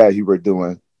things that he were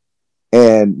doing,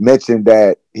 and mentioned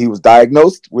that he was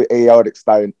diagnosed with aortic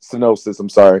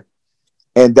stenosis,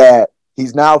 and that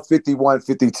he's now 51,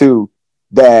 52,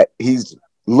 that he's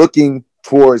looking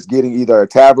towards getting either a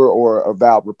TAVR or a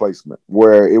valve replacement,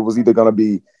 where it was either going to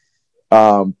be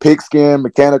pigskin,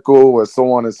 mechanical, or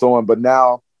so on and so on. But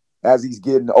now, as he's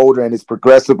getting older and it's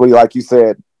progressively, like you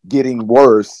said, getting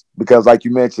worse, because like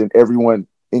you mentioned, everyone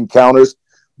encounters,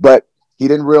 but he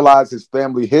didn't realize his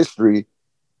family history,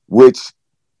 which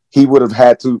he would have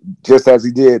had to, just as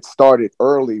he did, started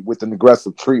early with an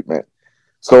aggressive treatment.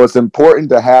 So it's important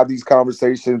to have these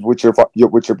conversations with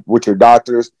your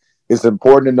doctors. It's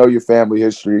important to know your family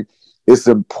history. It's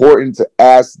important to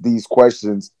ask these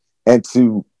questions and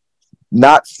to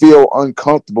not feel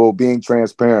uncomfortable being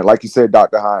transparent. Like you said,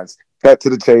 Dr. Hines, cut to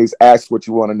the chase, ask what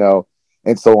you want to know,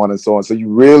 and so on and so on. So you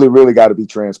really, really got to be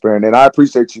transparent. And I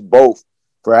appreciate you both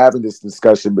for having this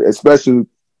discussion, especially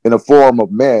in a forum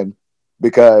of men,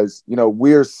 because,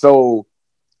 we're so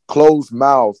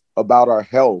closed-mouthed about our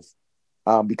health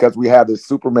because we have this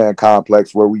Superman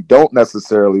complex where we don't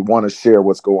necessarily want to share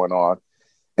what's going on.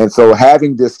 And so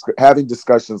having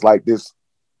discussions like this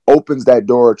opens that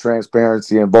door of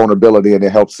transparency and vulnerability, and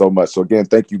it helps so much. So again,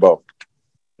 thank you both.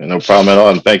 No problem at all,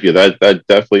 and thank you. That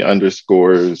definitely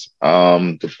underscores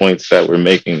the points that we're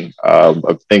making.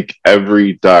 I think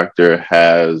every doctor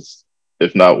has,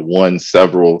 if not one,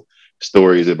 several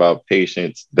stories about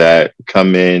patients that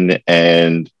come in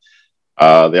and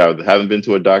They either haven't been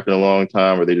to a doctor in a long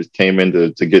time, or they just came in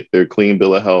to get their clean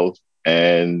bill of health,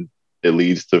 and it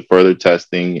leads to further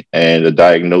testing and a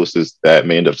diagnosis that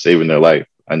may end up saving their life.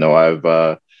 I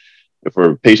know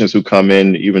for patients who come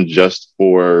in, even just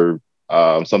for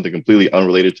something completely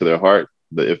unrelated to their heart,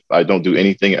 if I don't do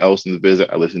anything else in the visit,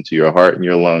 I listen to your heart and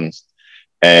your lungs.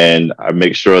 And I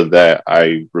make sure that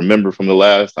I remember from the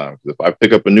last time. If I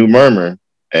pick up a new murmur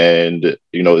and,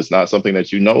 it's not something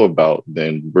that you know about,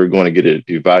 then we're going to get it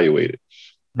evaluated.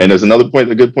 And there's another point,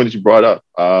 a good point that you brought up.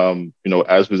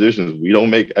 As physicians, we don't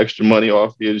make extra money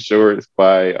off the insurance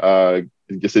by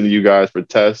sending you guys for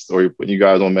tests or putting you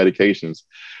guys on medications.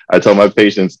 I tell my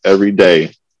patients every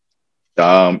day,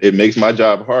 it makes my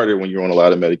job harder when you're on a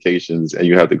lot of medications and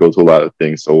you have to go to a lot of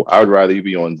things. So I would rather you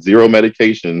be on 0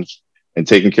 medications and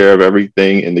taking care of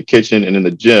everything in the kitchen and in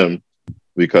the gym,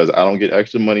 because I don't get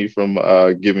extra money from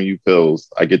giving you pills.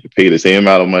 I get to pay the same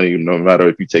amount of money no matter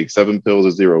if you take 7 pills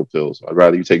or 0 pills. I'd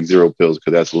rather you take 0 pills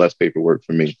because that's less paperwork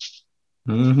for me.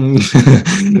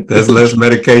 Mm-hmm. There's less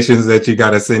medications that you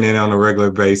got to send in on a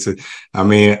regular basis. I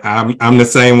mean, I'm the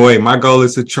same way. My goal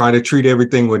is to try to treat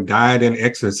everything with diet and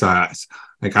exercise.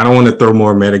 Like, I don't want to throw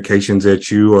more medications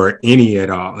at you or any at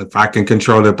all. If I can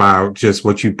control it by just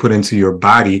what you put into your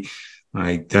body,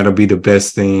 like, that'll be the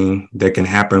best thing that can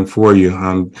happen for you.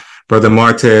 Brother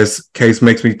Martez case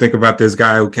makes me think about this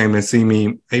guy who came and see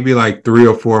me maybe like 3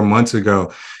 or 4 months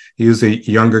ago. He was a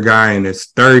younger guy in his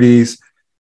 30s.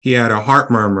 He had a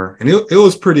heart murmur, and it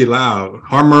was pretty loud.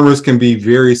 Heart murmurs can be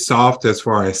very soft as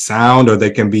far as sound, or they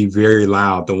can be very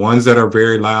loud. The ones that are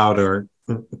very loud are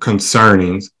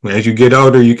concerning. As you get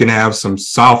older, you can have some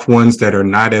soft ones that are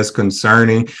not as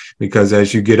concerning, because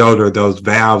as you get older, those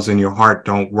valves in your heart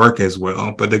don't work as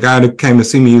well. But the guy that came to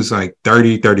see me, he was like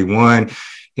 30, 31.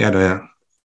 He had a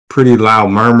pretty loud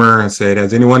murmur. I said,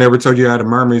 has anyone ever told you how to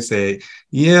murmur? He said,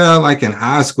 yeah, like in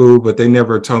high school, but they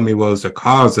never told me what was the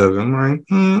cause of it. I'm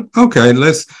like, okay,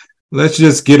 let's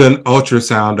just get an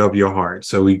ultrasound of your heart.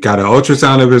 So we got an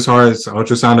ultrasound of his heart. It's an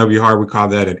ultrasound of your heart. We call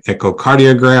that an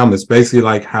echocardiogram. It's basically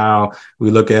like how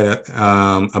we look at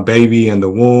a baby in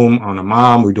the womb on a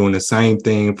mom. We're doing the same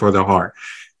thing for the heart.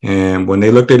 And when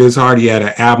they looked at his heart, he had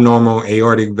an abnormal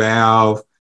aortic valve.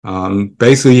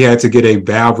 Basically, he had to get a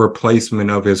valve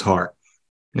replacement of his heart.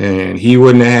 And he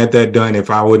wouldn't have had that done if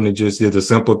I wouldn't have just did the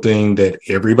simple thing that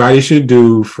everybody should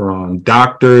do, from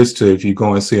doctors to if you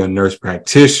go and see a nurse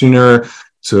practitioner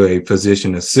to a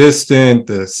physician assistant.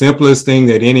 The simplest thing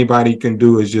that anybody can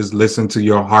do is just listen to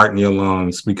your heart and your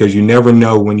lungs, because you never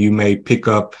know when you may pick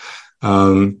up,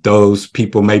 those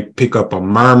people may pick up a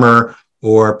murmur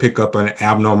or pick up an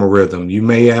abnormal rhythm. You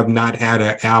may have not had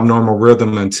an abnormal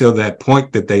rhythm until that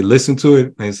point that they listen to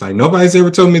it. And it's like, nobody's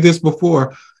ever told me this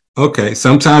before. Okay,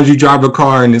 sometimes you drive a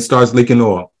car and it starts leaking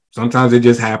oil. Sometimes it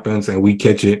just happens and we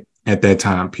catch it at that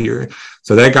time period.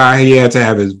 So that guy, he had to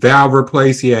have his valve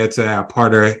replaced. He had to have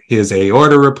part of his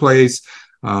aorta replaced.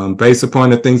 Based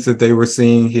upon the things that they were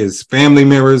seeing, his family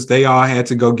members, they all had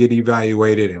to go get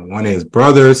evaluated. And one of his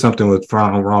brothers, something was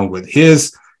wrong with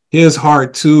his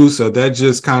heart too. So that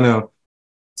just kind of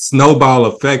snowball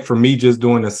effect for me, just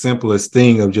doing the simplest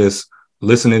thing of just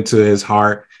listening to his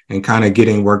heart and kind of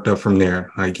getting worked up from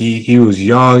there. Like, he was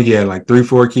young. He had like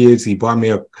 3-4 kids. He bought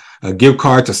me a gift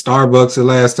card to Starbucks the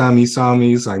last time he saw me.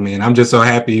 He's like, man, I'm just so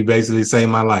happy you basically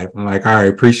saved my life. I'm like, all right,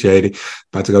 appreciate it.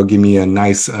 About to go give me a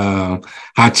nice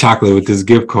hot chocolate with this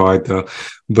gift card though.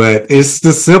 But it's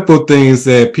the simple things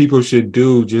that people should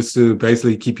do just to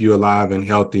basically keep you alive and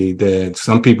healthy, that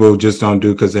some people just don't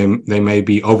do because they may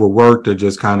be overworked or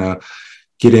just kind of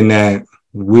get in that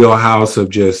wheelhouse of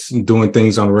just doing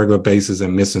things on a regular basis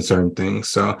and missing certain things.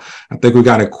 So I think we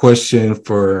got a question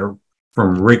from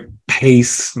Rick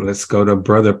Pace. Let's go to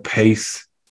Brother Pace.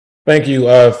 Thank you.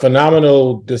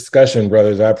 Phenomenal discussion,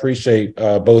 brothers. I appreciate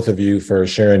both of you for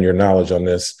sharing your knowledge on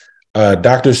this.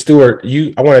 Dr. Stewart,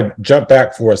 I want to jump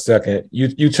back for a second.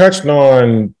 You touched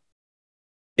on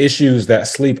issues that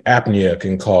sleep apnea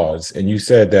can cause, and you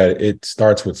said that it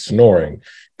starts with snoring.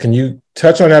 Can you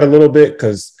touch on that a little bit?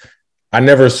 Because I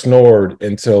never snored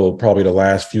until probably the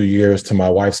last few years, to my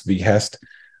wife's behest.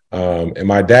 And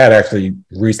my dad actually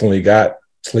recently got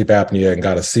sleep apnea and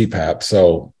got a CPAP.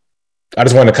 So I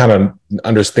just want to kind of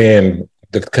understand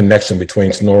the connection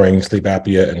between snoring, sleep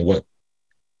apnea, and what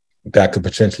that could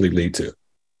potentially lead to.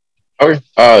 Okay,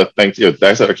 thank you.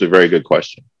 That's actually a very good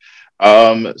question.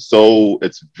 So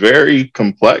it's very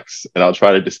complex, and I'll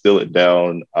try to distill it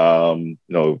down, I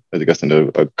guess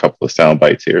into a couple of sound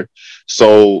bites here.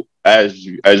 So as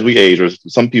we age, or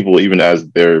some people even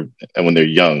when they're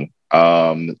young,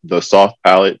 the soft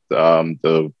palate,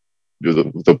 the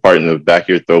part in the back of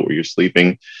your throat where you're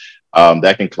sleeping,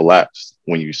 that can collapse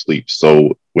when you sleep.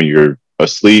 So when you're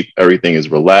asleep, everything is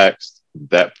relaxed.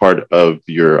 That part of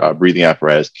your breathing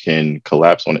apparatus can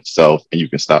collapse on itself, and you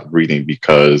can stop breathing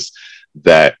because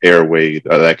that airway,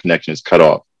 that connection is cut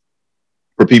off.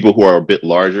 For people who are a bit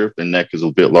larger, if their neck is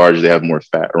a bit larger, they have more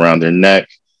fat around their neck.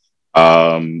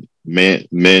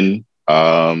 Men,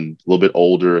 a little bit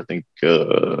older, I think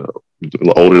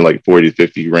older, like 40 to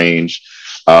 50 range,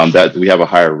 that we have a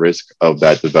higher risk of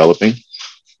that developing.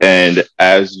 And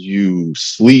as you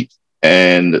sleep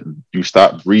and you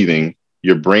stop breathing,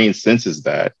 your brain senses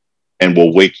that and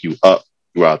will wake you up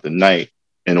throughout the night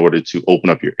in order to open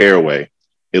up your airway.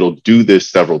 It'll do this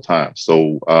several times.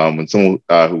 So when someone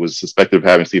who was suspected of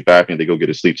having sleep apnea, they go get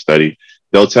a sleep study,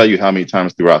 they'll tell you how many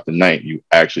times throughout the night you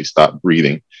actually stop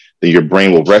breathing. Then your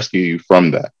brain will rescue you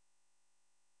from that.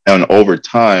 And over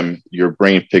time, your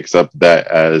brain picks up that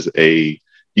as a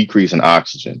decrease in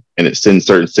oxygen, and it sends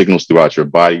certain signals throughout your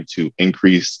body to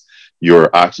increase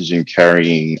your oxygen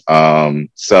carrying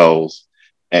cells.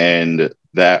 And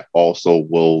that also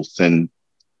will send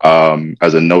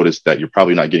as a notice that you're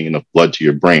probably not getting enough blood to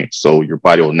your brain. So your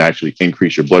body will naturally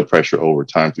increase your blood pressure over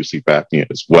time through sleep apnea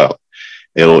as well.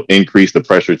 It'll increase the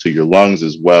pressure to your lungs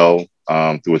as well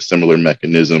through a similar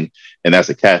mechanism. And that's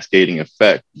a cascading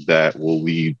effect that will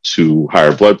lead to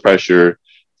higher blood pressure,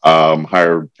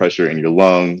 higher pressure in your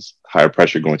lungs, higher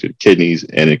pressure going to the kidneys,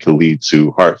 and it can lead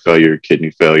to heart failure,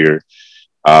 kidney failure,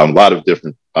 a lot of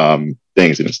different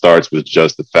things. And it starts with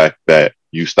just the fact that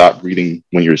you stop breathing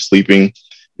when you're sleeping.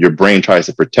 Your brain tries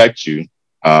to protect you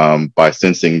by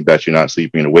sensing that you're not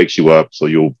sleeping, and it wakes you up. So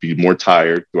you'll be more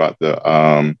tired throughout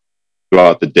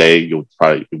the day. You'll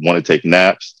probably want to take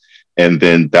naps. And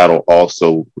then that'll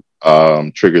also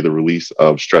trigger the release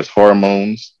of stress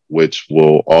hormones, which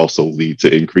will also lead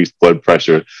to increased blood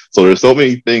pressure. So there's so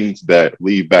many things that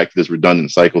lead back to this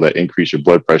redundant cycle that increase your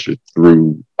blood pressure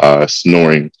through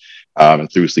snoring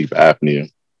and through sleep apnea,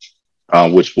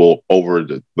 which will, over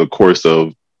the course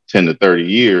of 10 to 30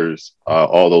 years,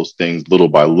 all those things little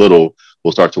by little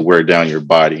will start to wear down your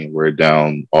body and wear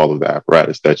down all of the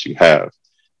apparatus that you have.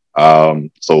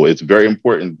 So it's very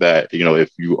important that, if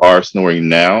you are snoring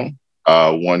now,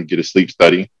 one, get a sleep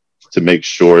study to make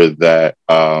sure that,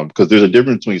 because there's a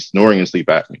difference between snoring and sleep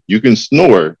apnea. You can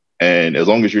snore, and as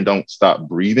long as you don't stop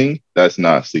breathing, that's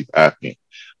not sleep apnea.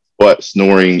 But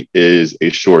snoring is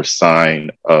a sure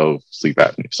sign of sleep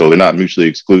apnea. So they're not mutually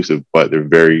exclusive, but they're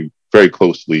very, very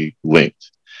closely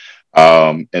linked.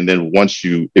 And then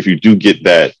if you do get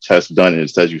that test done and it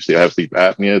says you have sleep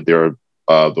apnea, there are,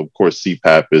 of course,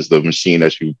 CPAP is the machine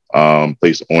that you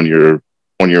place on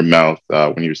your mouth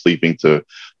when you're sleeping to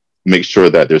make sure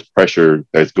that there's pressure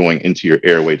that's going into your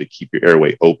airway to keep your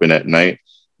airway open at night.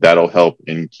 That'll help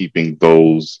in keeping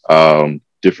those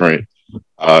different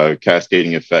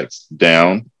cascading effects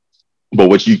down. But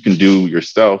what you can do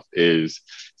yourself is,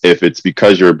 if it's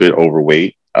because you're a bit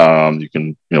overweight, you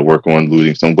can work on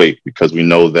losing some weight, because we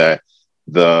know that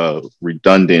the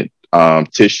redundant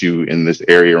tissue in this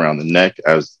area around the neck,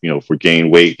 as if we gain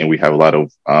weight and we have a lot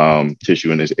of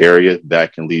tissue in this area,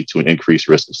 that can lead to an increased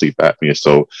risk of sleep apnea.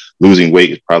 So losing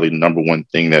weight is probably the number one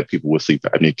thing that people with sleep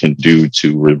apnea can do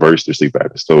to reverse their sleep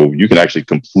apnea. So you can actually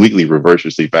completely reverse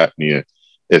your sleep apnea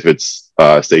if it's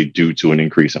say due to an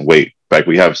increase in weight. In fact,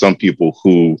 we have some people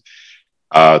who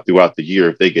throughout the year,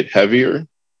 if they get heavier,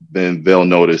 then they'll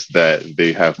notice that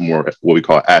they have more what we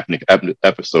call apneic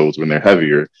episodes when they're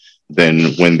heavier.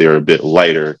 Then when they're a bit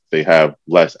lighter, they have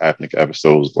less apneic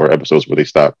episodes, or episodes where they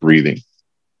stop breathing.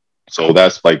 So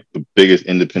that's like the biggest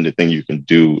independent thing you can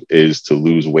do, is to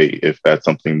lose weight if that's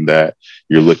something that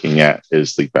you're looking at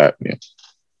is sleep apnea.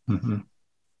 Mm-hmm.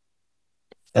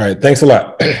 All right. Thanks a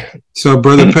lot. So,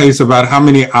 Brother Pace, about how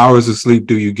many hours of sleep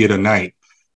do you get a night?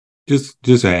 Just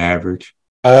an average.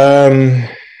 I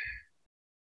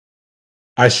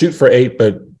shoot for 8,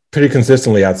 but pretty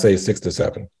consistently, I'd say 6 to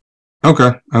 7.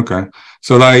 Okay.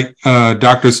 So like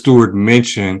Dr. Stewart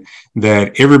mentioned,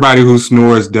 that everybody who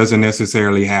snores doesn't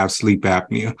necessarily have sleep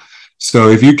apnea. So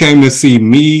if you came to see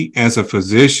me as a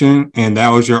physician and that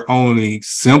was your only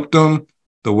symptom,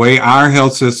 the way our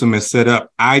health system is set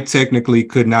up, I technically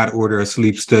could not order a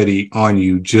sleep study on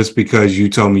you just because you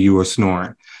told me you were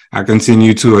snoring. I can send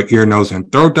you to an ear, nose,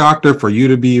 and throat doctor for you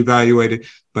to be evaluated,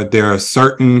 but there are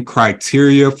certain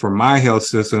criteria for my health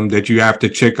system that you have to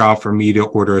check off for me to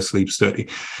order a sleep study.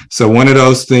 So one of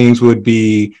those things would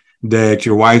be that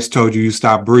your wife's told you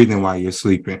stop breathing while you're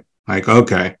sleeping. Like,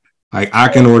 okay, like I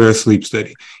can order a sleep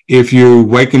study. If you're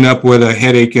waking up with a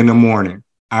headache in the morning,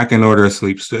 I can order a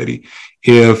sleep study.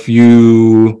 If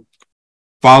you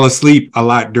fall asleep a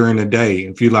lot during the day.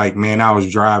 If you're like, man, I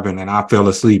was driving and I fell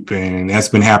asleep, and that's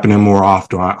been happening more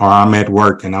often, or I'm at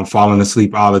work and I'm falling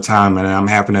asleep all the time and I'm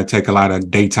having to take a lot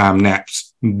of daytime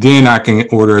naps, then I can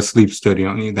order a sleep study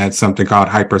on you. That's something called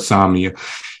hypersomnia.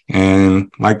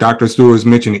 And like Dr. Stewart was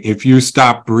mentioning, if you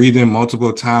stop breathing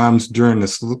multiple times during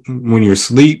when you're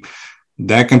asleep,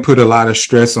 that can put a lot of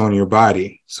stress on your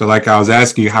body. So like I was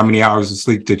asking you, how many hours of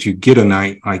sleep that you get a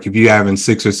night? Like if you're having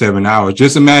 6 or 7 hours,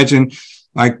 just imagine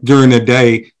like during the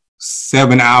day,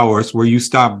 7 hours where you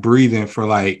stop breathing for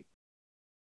like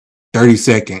 30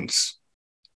 seconds,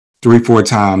 3-4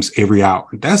 times every hour.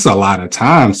 That's a lot of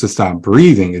times to stop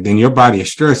breathing. And then your body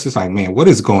is stressed. It's like, man, what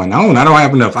is going on? I don't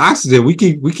have enough oxygen. We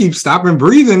keep stopping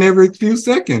breathing every few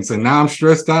seconds. And now I'm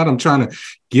stressed out. I'm trying to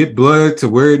get blood to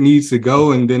where it needs to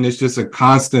go. And then it's just a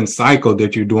constant cycle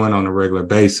that you're doing on a regular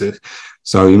basis.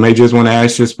 So you may just want to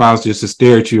ask your spouse just to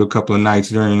stare at you a couple of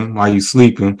nights while you're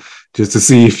sleeping, just to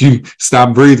see if you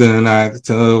stop breathing, and I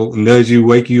nudge you,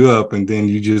 wake you up, and then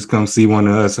you just come see one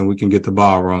of us and we can get the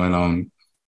ball rolling on you.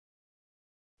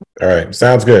 All right.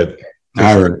 Sounds good.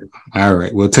 All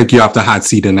right. We'll take you off the hot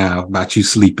seat now about you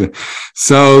sleeping.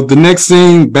 So the next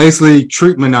thing, basically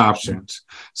treatment options.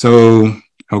 So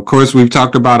of course, we've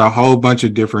talked about a whole bunch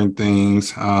of different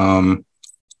things.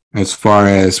 As far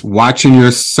as watching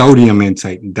your sodium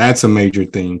intake, that's a major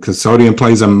thing because sodium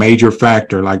plays a major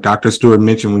factor. Like Dr. Stewart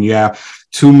mentioned, when you have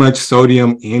too much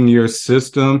sodium in your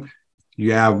system,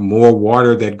 you have more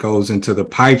water that goes into the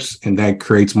pipes, and that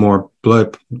creates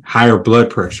higher blood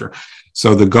pressure.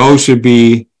 So the goal should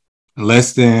be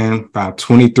less than about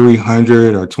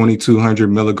 2,300 or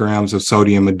 2,200 milligrams of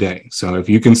sodium a day. So if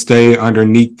you can stay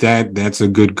underneath that, that's a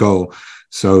good goal.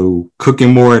 So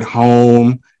cooking more at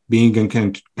home, being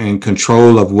in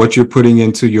control of what you're putting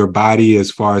into your body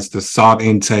as far as the salt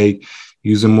intake,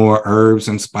 using more herbs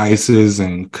and spices,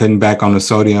 and cutting back on the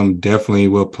sodium definitely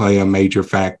will play a major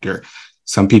factor.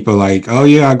 Some people like, oh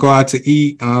yeah, I go out to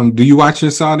eat. Do you watch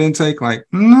your salt intake? Like,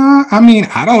 no, I mean,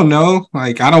 I don't know.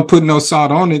 Like, I don't put no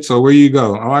salt on it. So where you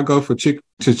go? Oh, I go to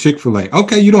Chick-fil-A.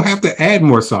 Okay, you don't have to add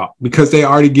more salt because they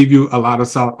already give you a lot of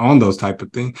salt on those type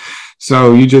of things.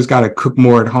 So you just got to cook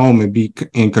more at home and be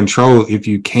in control if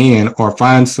you can, or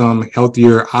find some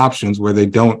healthier options where they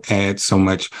don't add so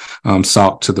much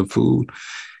salt to the food.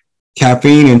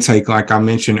 Caffeine intake, like I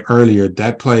mentioned earlier,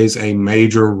 that plays a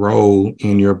major role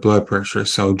in your blood pressure.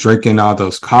 So drinking all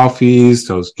those coffees,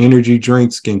 those energy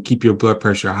drinks can keep your blood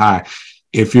pressure high.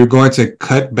 If you're going to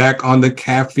cut back on the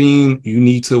caffeine, you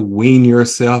need to wean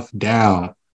yourself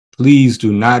down. Please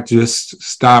do not just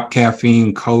stop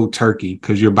caffeine cold turkey,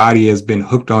 because your body has been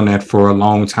hooked on that for a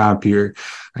long time period.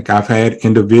 Like I've had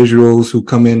individuals who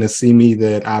come in to see me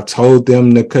that I've told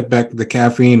them to cut back the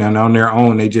caffeine, and on their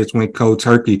own, they just went cold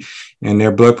turkey, and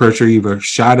their blood pressure either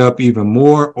shot up even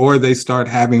more, or they start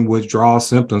having withdrawal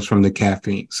symptoms from the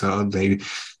caffeine. So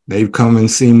they've come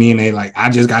and seen me and they like, I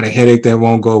just got a headache that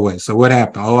won't go away. So what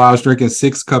happened? Oh, I was drinking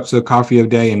 6 cups of coffee a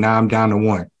day and now I'm down to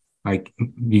 1. Like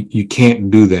you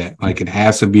can't do that. Like it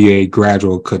has to be a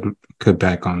gradual cut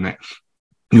back on that.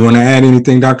 You want to add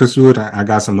anything, Dr. Stewart? I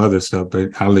got some other stuff,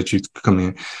 but I'll let you come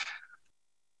in.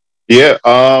 Yeah,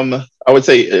 I would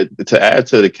say to add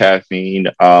to the caffeine,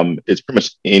 it's pretty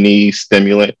much any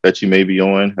stimulant that you may be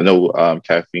on. I know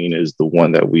caffeine is the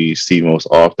one that we see most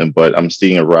often, but I'm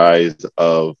seeing a rise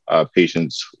of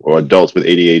patients or adults with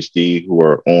ADHD who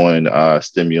are on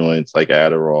stimulants like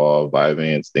Adderall,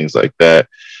 Vyvanse, things like that.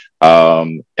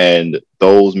 And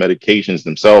those medications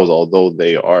themselves, although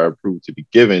they are approved to be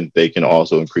given, they can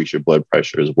also increase your blood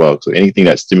pressure as well. So anything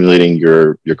that's stimulating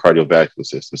your cardiovascular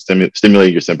system,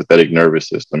 stimulating your sympathetic nervous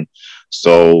system.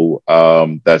 So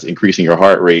that's increasing your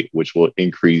heart rate, which will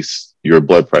increase your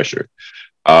blood pressure.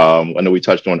 I know we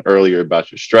touched on earlier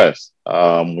about your stress.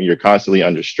 When you're constantly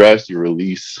under stress, you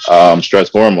release stress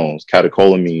hormones,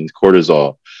 catecholamines,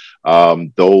 cortisol.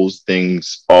 Those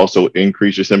things also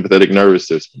increase your sympathetic nervous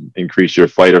system, increase your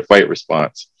fight or flight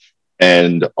response.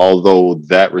 And although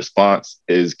that response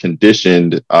is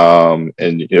conditioned and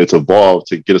it's evolved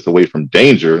to get us away from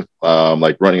danger,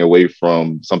 like running away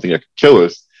from something that could kill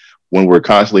us, when we're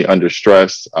constantly under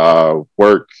stress,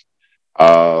 work,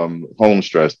 home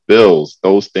stress, bills,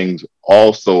 those things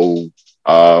also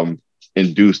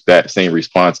induce that same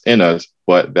response in us,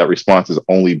 but that response is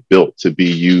only built to be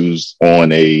used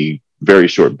on a very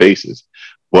short basis.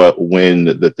 But when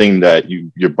the thing that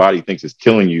your body thinks is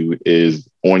killing you is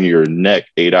on your neck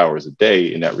 8 hours a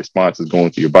day, and that response is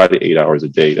going through your body 8 hours a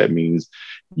day, that means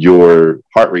your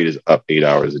heart rate is up 8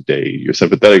 hours a day, your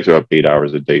sympathetics are up 8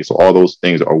 hours a day. So all those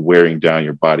things are wearing down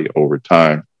your body over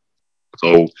time.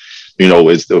 So, we're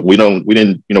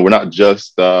not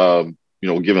just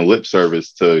giving lip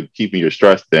service to keeping your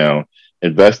stress down.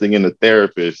 Investing in a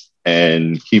therapist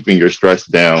and keeping your stress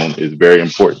down is very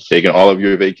important. Taking all of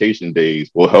your vacation days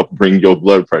will help bring your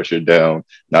blood pressure down.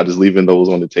 Not just leaving those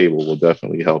on the table will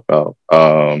definitely help out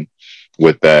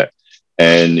with that.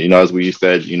 And, as we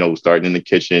said, starting in the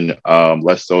kitchen,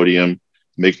 less sodium,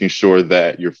 making sure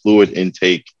that your fluid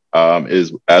intake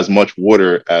is as much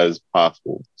water as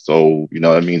possible. So,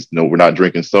 that means, we're not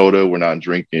drinking soda. We're not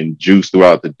drinking juice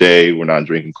throughout the day. We're not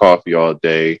drinking coffee all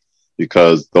day,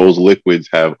 because those liquids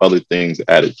have other things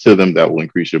added to them that will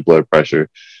increase your blood pressure.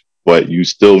 But you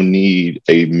still need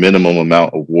a minimum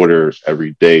amount of water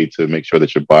every day to make sure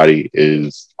that your body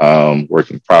is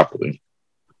working properly.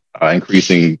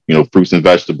 Increasing, fruits and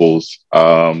vegetables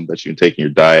that you can take in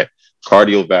your diet.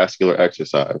 Cardiovascular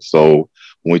exercise. So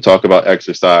when we talk about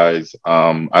exercise,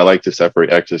 I like to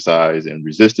separate exercise in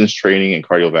resistance training and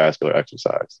cardiovascular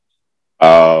exercise.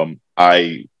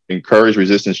 I encourage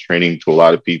resistance training to a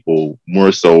lot of people,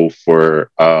 more so for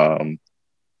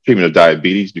treatment of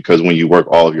diabetes, because when you work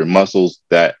all of your muscles,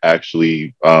 that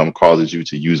actually causes you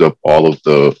to use up all of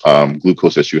the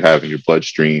glucose that you have in your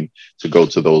bloodstream to go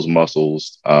to those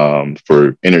muscles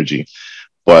for energy.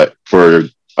 But for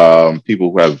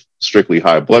people who have strictly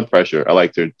high blood pressure, I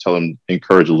like to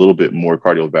encourage a little bit more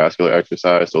cardiovascular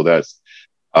exercise. So that's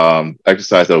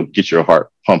exercise that will get your heart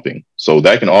pumping. So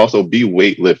that can also be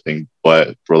weightlifting,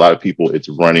 but for a lot of people, it's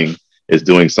running, it's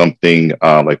doing something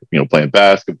like, playing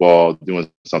basketball,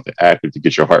 doing something active to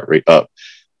get your heart rate up.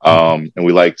 And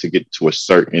we like to get to a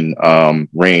certain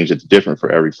range that's different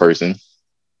for every person.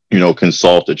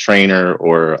 Consult a trainer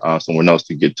or someone else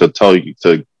to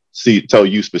tell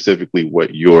you specifically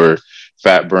what your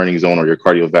fat burning zone or your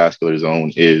cardiovascular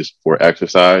zone is for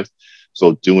exercise.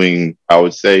 So doing, I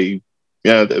would say,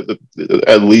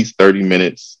 at least 30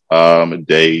 minutes a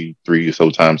day, 3 or so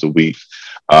times a week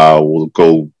will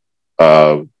go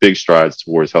big strides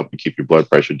towards helping keep your blood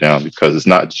pressure down, because it's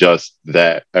not just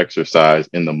that exercise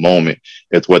in the moment,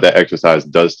 it's what that exercise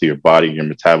does to your body, your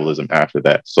metabolism after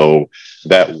that. So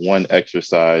that one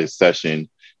exercise session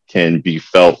can be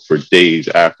felt for days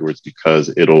afterwards,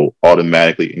 because it'll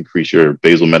automatically increase your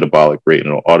basal metabolic rate and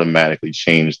it'll automatically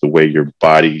change the way your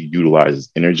body utilizes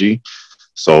energy.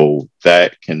 So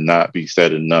that cannot be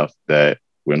said enough, that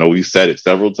we know we said it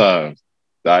several times,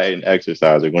 diet and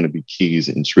exercise are going to be keys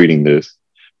in treating this.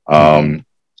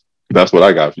 That's what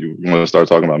I got for you. You want to start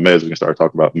talking about meds, we can start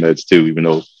talking about meds too, even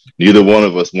though neither one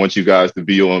of us wants you guys to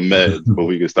be on meds, but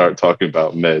we can start talking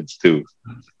about meds too.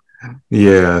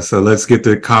 Yeah, so let's get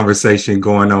the conversation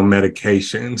going on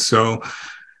medication. So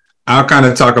I'll kind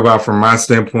of talk about from my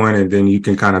standpoint, and then you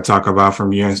can kind of talk about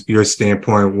from your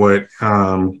standpoint what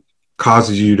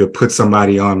causes you to put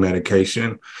somebody on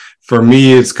medication. For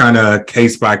me, it's kind of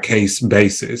case by case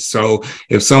basis. So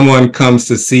if someone comes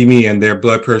to see me and their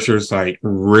blood pressure is like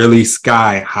really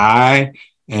sky high,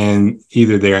 and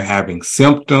either they're having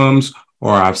symptoms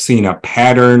or I've seen a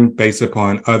pattern based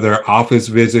upon other office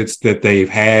visits that they've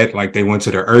had, like they went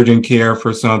to the urgent care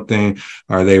for something,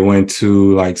 or they went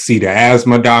to like see the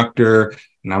asthma doctor,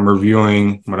 and I'm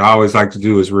reviewing. What I always like to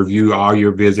do is review all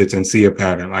your visits and see a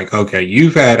pattern. Like, okay,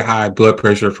 you've had high blood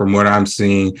pressure from what I'm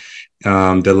seeing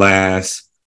the last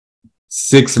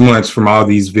 6 months from all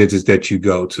these visits that you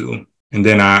go to. And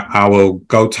then I will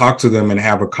go talk to them and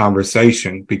have a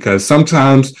conversation, because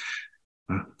sometimes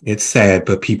it's sad,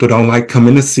 but people don't like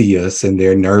coming to see us, and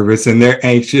they're nervous and they're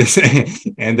anxious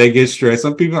and they get stressed.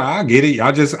 Some people, I get it.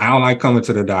 I don't like coming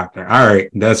to the doctor. All right,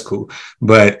 that's cool.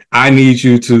 But I need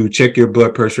you to check your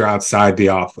blood pressure outside the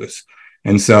office.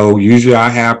 And so usually I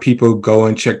have people go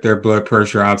and check their blood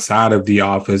pressure outside of the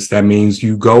office. That means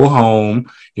you go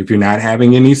home if you're not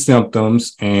having any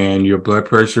symptoms and your blood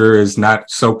pressure is not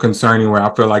so concerning where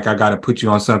I feel like I got to put you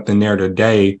on something there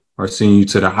today or send you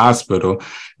to the hospital,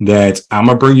 that I'm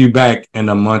going to bring you back in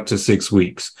a month to 6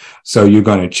 weeks. So you're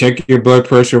going to check your blood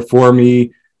pressure for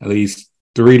me at least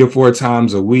 3 to 4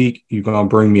 times a week. You're going to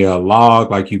bring me a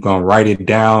log, like you're going to write it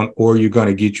down, or you're going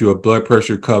to get you a blood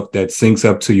pressure cuff that syncs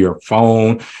up to your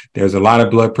phone. There's a lot of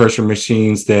blood pressure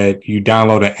machines that you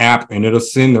download an app and it'll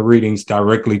send the readings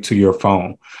directly to your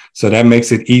phone. So that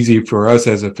makes it easy for us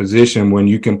as a physician when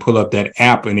you can pull up that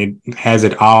app and it has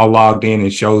it all logged in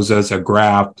and shows us a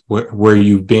graph where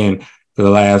you've been for the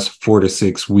last 4 to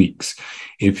 6 weeks.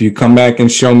 If you come back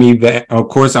and show me that, of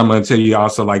course, I'm going to tell you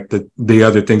also like the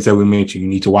other things that we mentioned. You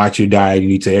need to watch your diet. You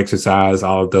need to exercise,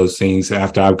 all of those things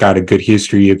after I've got a good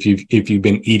history. If you've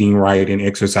been eating right and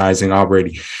exercising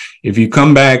already. If you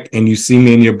come back and you see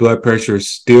me and your blood pressure is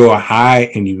still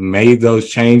high and you made those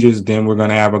changes, then we're going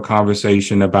to have a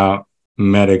conversation about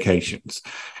medications.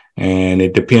 And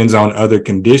it depends on other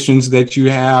conditions that you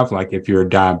have. Like if you're a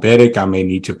diabetic, I may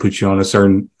need to put you on a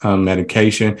certain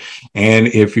medication. And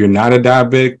if you're not a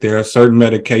diabetic, there are certain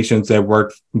medications that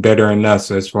work better in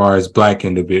us as far as Black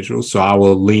individuals. So I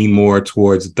will lean more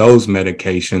towards those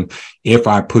medications if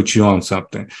I put you on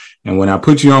something. And when I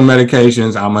put you on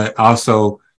medications, I'm going to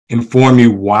also inform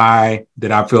you why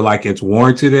that I feel like it's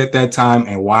warranted at that time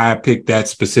and why I picked that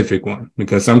specific one.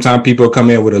 Because sometimes people come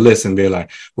in with a list and they're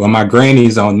like, well, my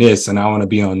granny's on this and I want to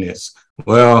be on this.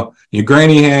 Well, your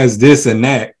granny has this and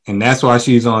that, and that's why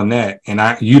she's on that. And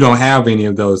you don't have any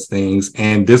of those things.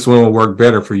 And this one will work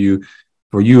better for you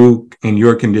and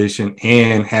your condition,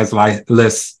 and has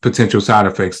less potential side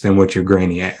effects than what your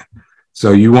granny had.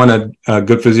 So you want a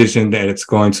good physician that it's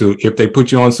going to, if they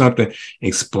put you on something,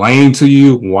 explain to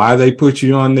you why they put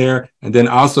you on there, and then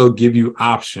also give you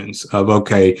options of,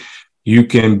 okay, you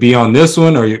can be on this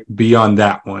one or be on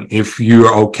that one if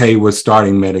you're okay with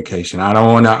starting medication. I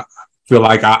don't want to feel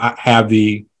like I have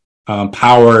the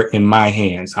power in my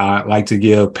hands. I like to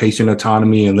give patient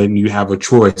autonomy and letting you have a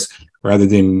choice rather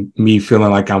than me feeling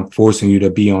like I'm forcing you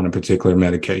to be on a particular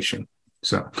medication.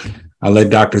 So I'll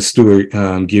let Dr. Stewart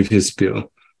give his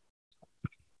spiel.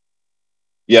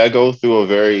 Yeah, I go through a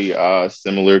very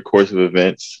similar course of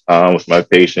events with my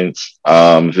patients.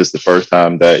 If it's the first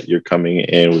time that you're coming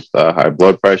in with high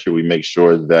blood pressure, we make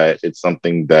sure that it's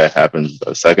something that happens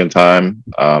a second time.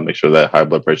 Make sure that high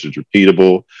blood pressure is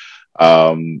repeatable.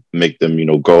 Make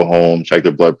them, go home, check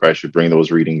their blood pressure, bring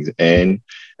those readings in.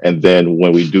 And then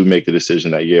when we do make the decision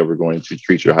that, yeah, we're going to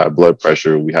treat your high blood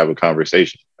pressure, we have a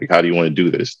conversation. Like, how do you want to do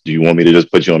this? Do you want me to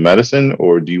just put you on medicine,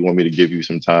 or do you want me to give you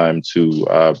some time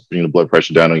to bring the blood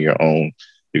pressure down on your own?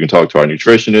 You can talk to our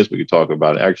nutritionist. We can talk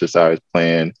about an exercise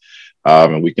plan,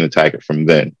 and we can attack it from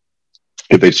then.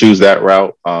 If they choose that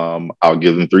route, I'll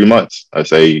give them 3 months. I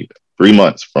say 3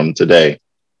 months from today,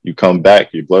 you come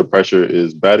back, your blood pressure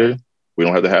is better. We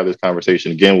don't have to have this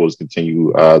conversation again. We'll just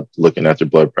continue looking at your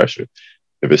blood pressure.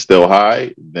 If it's still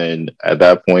high, then at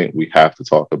that point, we have to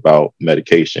talk about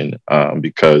medication,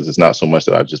 because it's not so much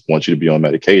that I just want you to be on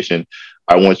medication.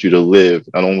 I want you to live.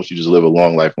 I don't want you to just live a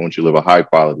long life. I want you to live a high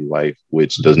quality life,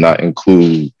 which does not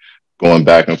include going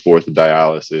back and forth to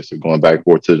dialysis or going back and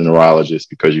forth to the neurologist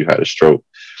because you had a stroke.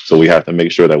 So we have to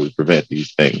make sure that we prevent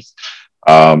these things.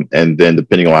 And then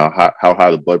depending on how high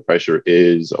the blood pressure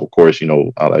is, of course,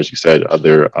 as you said,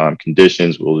 other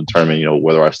conditions will determine,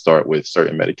 whether I start with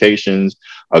certain medications,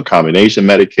 a combination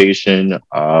medication,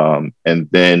 and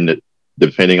then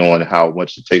depending on how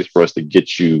much it takes for us to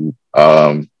get you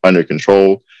under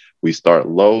control, we start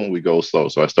low and we go slow.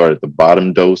 So I start at the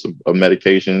bottom dose of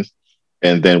medications,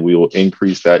 and then we will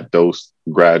increase that dose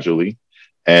gradually.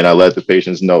 And I let the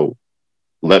patients know,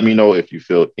 let me know if you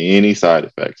feel any side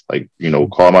effects,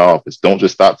 call my office. Don't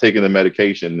just stop taking the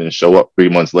medication and then show up 3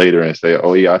 months later and say,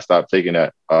 oh yeah, I stopped taking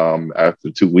that after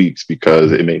 2 weeks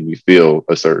because it made me feel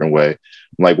a certain way.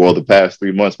 I'm like, well, the past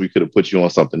 3 months, we could have put you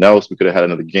on something else. We could have had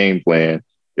another game plan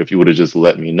if you would have just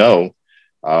let me know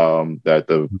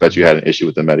that you had an issue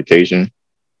with the medication.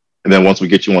 And then once we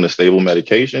get you on a stable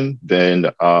medication, then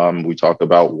we talk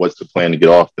about what's the plan to get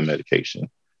off the medication.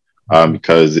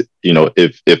 Because,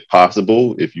 if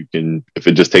possible, if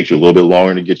it just takes you a little bit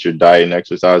longer to get your diet and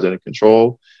exercise under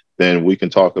control, then we can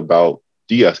talk about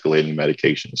de-escalating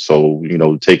medication. So,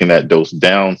 taking that dose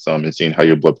down some and seeing how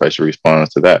your blood pressure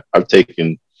responds to that. I've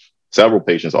taken several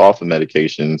patients off of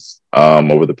medications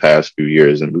over the past few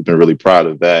years, and we've been really proud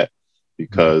of that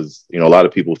because, a lot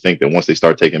of people think that once they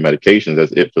start taking medications,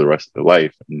 that's it for the rest of their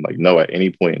life. And no, at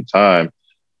any point in time,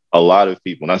 a lot of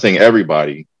people, not saying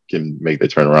everybody, can make that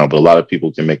turnaround, but a lot of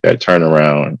people can make that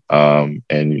turnaround. And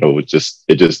it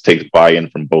just takes buy-in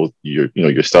from both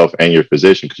yourself and your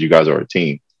physician, because you guys are a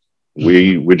team.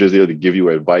 We're just there to give you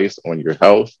advice on your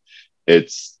health.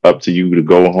 It's up to you to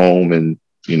go home and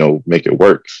make it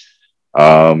work.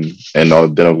 And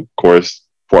then of course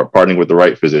partnering with the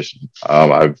right physician.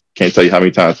 I can't tell you how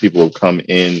many times people have come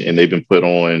in and they've been put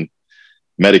on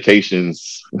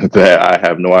medications that I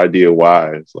have no idea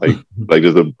why. It's like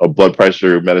there's a blood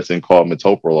pressure medicine called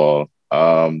metoprolol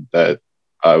that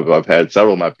I've had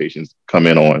several of my patients come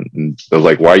in on, and they're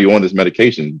like, why are you on this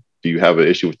medication? Do you have an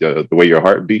issue with the way your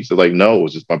heart beats? They're like, no,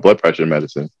 it's just my blood pressure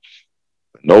medicine.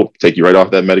 Nope, take you right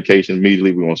off that medication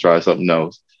immediately. We want to try something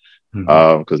else.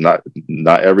 Because not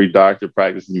every doctor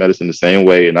practices medicine the same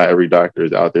way, and not every doctor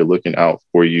is out there looking out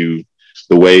for you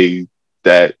the way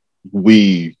that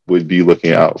we would be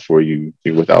looking out for you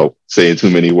without saying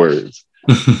too many words.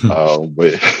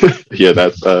 But yeah,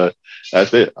 that's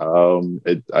it.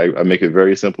 I make it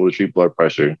very simple to treat blood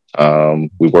pressure.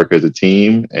 We work as a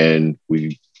team, and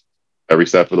we every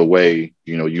step of the way,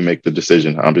 you make the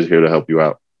decision. I'm just here to help you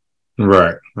out.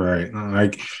 Right.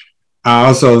 Like, I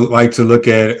also like to look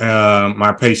at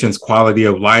my patient's quality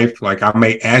of life. Like, I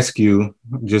may ask you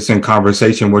just in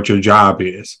conversation what your job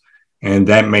is, and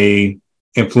that may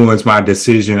influence my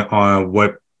decision on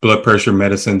what blood pressure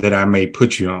medicine that I may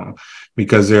put you on,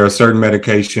 because there are certain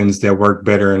medications that work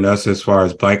better in us as far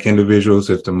as Black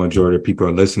individuals, if the majority of people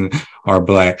are listening are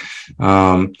Black.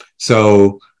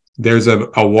 So there's a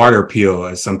water pill,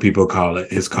 as some people call it.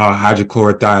 It's called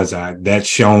hydrochlorothiazide. That's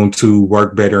shown to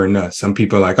work better in us. Some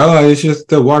people are like, oh, it's just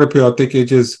the water pill. I think it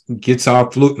just gets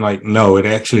off fluid. Like, no, it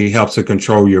actually helps to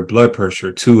control your blood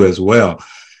pressure too as well.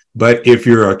 But if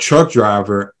you're a truck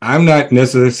driver, I'm not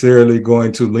necessarily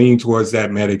going to lean towards that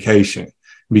medication,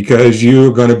 because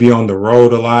you're going to be on the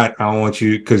road a lot. I don't want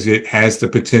you, because it has the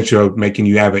potential of making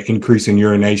you have an increase in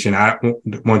urination. I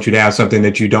want you to have something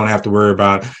that you don't have to worry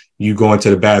about you going to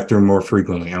the bathroom more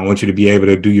frequently. I want you to be able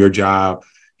to do your job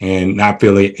and not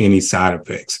feel any side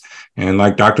effects. And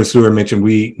like Dr. Stewart mentioned,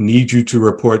 we need you to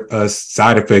report us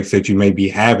side effects that you may be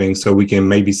having, so we can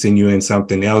maybe send you in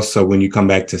something else. So when you come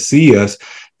back to see us,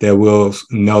 that we'll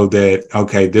know that,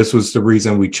 okay, this was the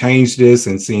reason we changed this,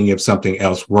 and seeing if something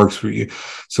else works for you.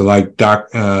 So like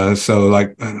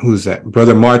who's that?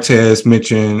 Brother Martez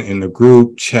mentioned in the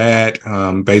group chat,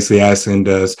 basically asking,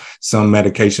 does some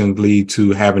medications lead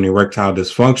to having erectile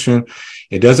dysfunction?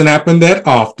 It doesn't happen that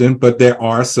often, but there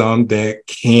are some that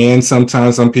can.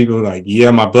 Sometimes some people are like, yeah,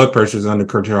 my blood pressure is under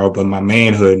control, but my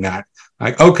manhood not.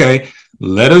 Like, okay,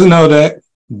 let us know that.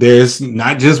 There's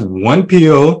not just one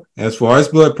pill as far as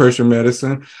blood pressure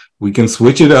medicine. We can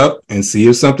switch it up and see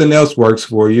if something else works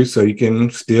for you, so you can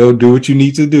still do what you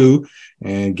need to do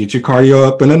and get your cardio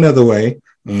up in another way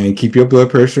and keep your blood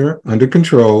pressure under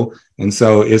control. And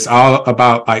so it's all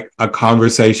about like a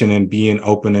conversation and being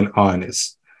open and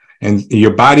honest. And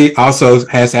your body also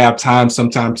has to have time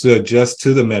sometimes to adjust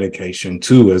to the medication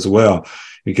too as well.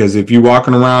 Because if you're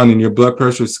walking around and your blood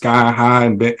pressure is sky high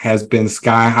and has been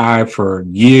sky high for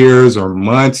years or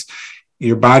months,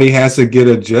 your body has to get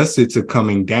adjusted to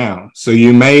coming down. So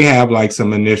you may have like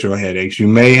some initial headaches. You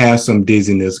may have some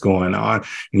dizziness going on.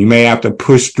 And you may have to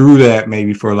push through that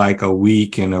maybe for like a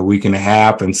week and a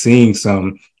half and seeing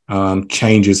some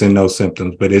changes in those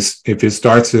symptoms. But if it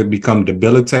starts to become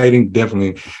debilitating,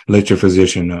 definitely let your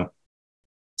physician know.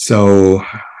 So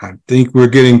I think we're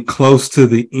getting close to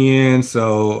the end.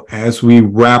 So as we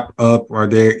wrap up, are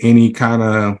there any kind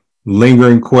of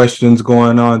lingering questions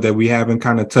going on that we haven't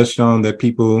kind of touched on that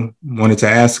people wanted to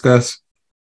ask us?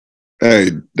 Hey,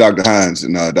 Dr. Hines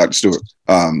and Dr. Stewart,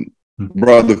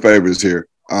 brother Favors here.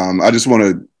 I just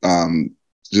want to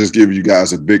just give you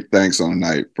guys a big thanks on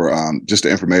tonight for just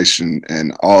the information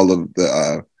and all of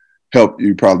the help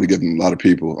you probably given a lot of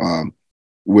people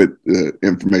with the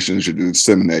information that you're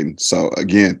disseminating. So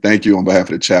again, thank you on behalf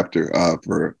of the chapter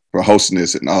for hosting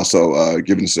this and also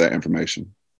giving us that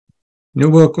information. You're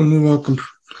welcome. You're welcome.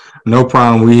 No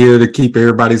problem. We're here to keep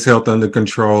everybody's health under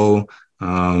control.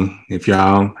 If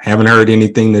y'all haven't heard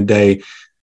anything today,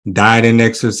 diet and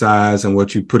exercise and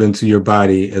what you put into your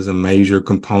body is a major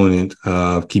component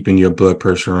of keeping your blood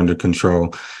pressure under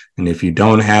control. And if you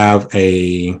don't have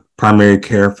a primary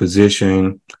care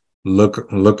physician, look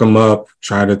them up,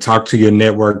 try to talk to your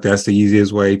network. That's the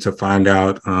easiest way to find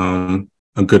out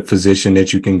a good physician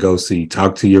that you can go see.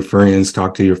 Talk to your friends,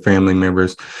 talk to your family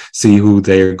members, see who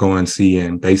they're going to see,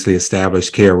 and basically establish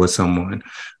care with someone.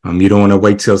 You don't want to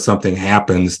wait till something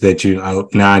happens that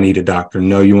now I need a doctor.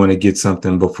 No, you want to get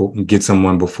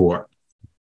someone before.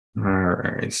 All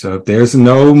right. So if there's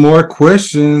no more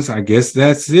questions, I guess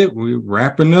that's it. We're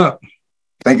wrapping up.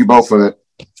 Thank you both for that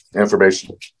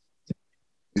information.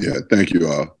 Yeah, thank you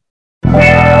all.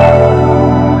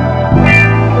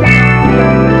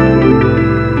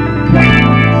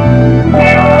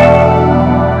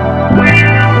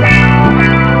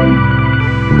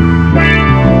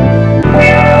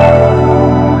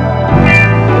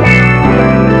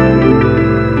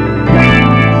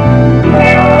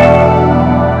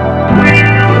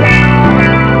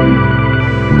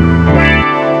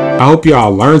 I hope you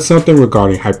all learned something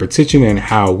regarding hypertension and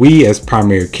how we as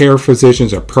primary care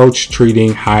physicians approach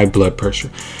treating high blood pressure.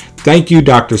 Thank you,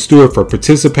 Dr. Stewart, for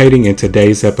participating in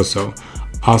today's episode.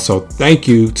 Also, thank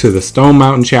you to the Stone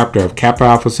Mountain chapter of Kappa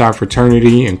Alpha Psi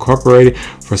Fraternity Incorporated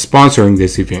for sponsoring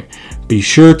this event. Be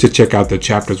sure to check out the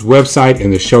chapter's website in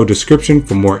the show description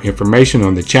for more information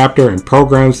on the chapter and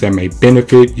programs that may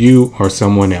benefit you or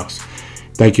someone else.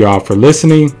 Thank you all for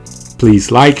listening. Please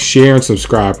like, share, and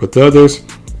subscribe with others.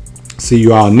 See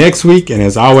you all next week, and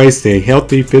as always, stay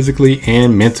healthy physically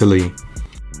and mentally.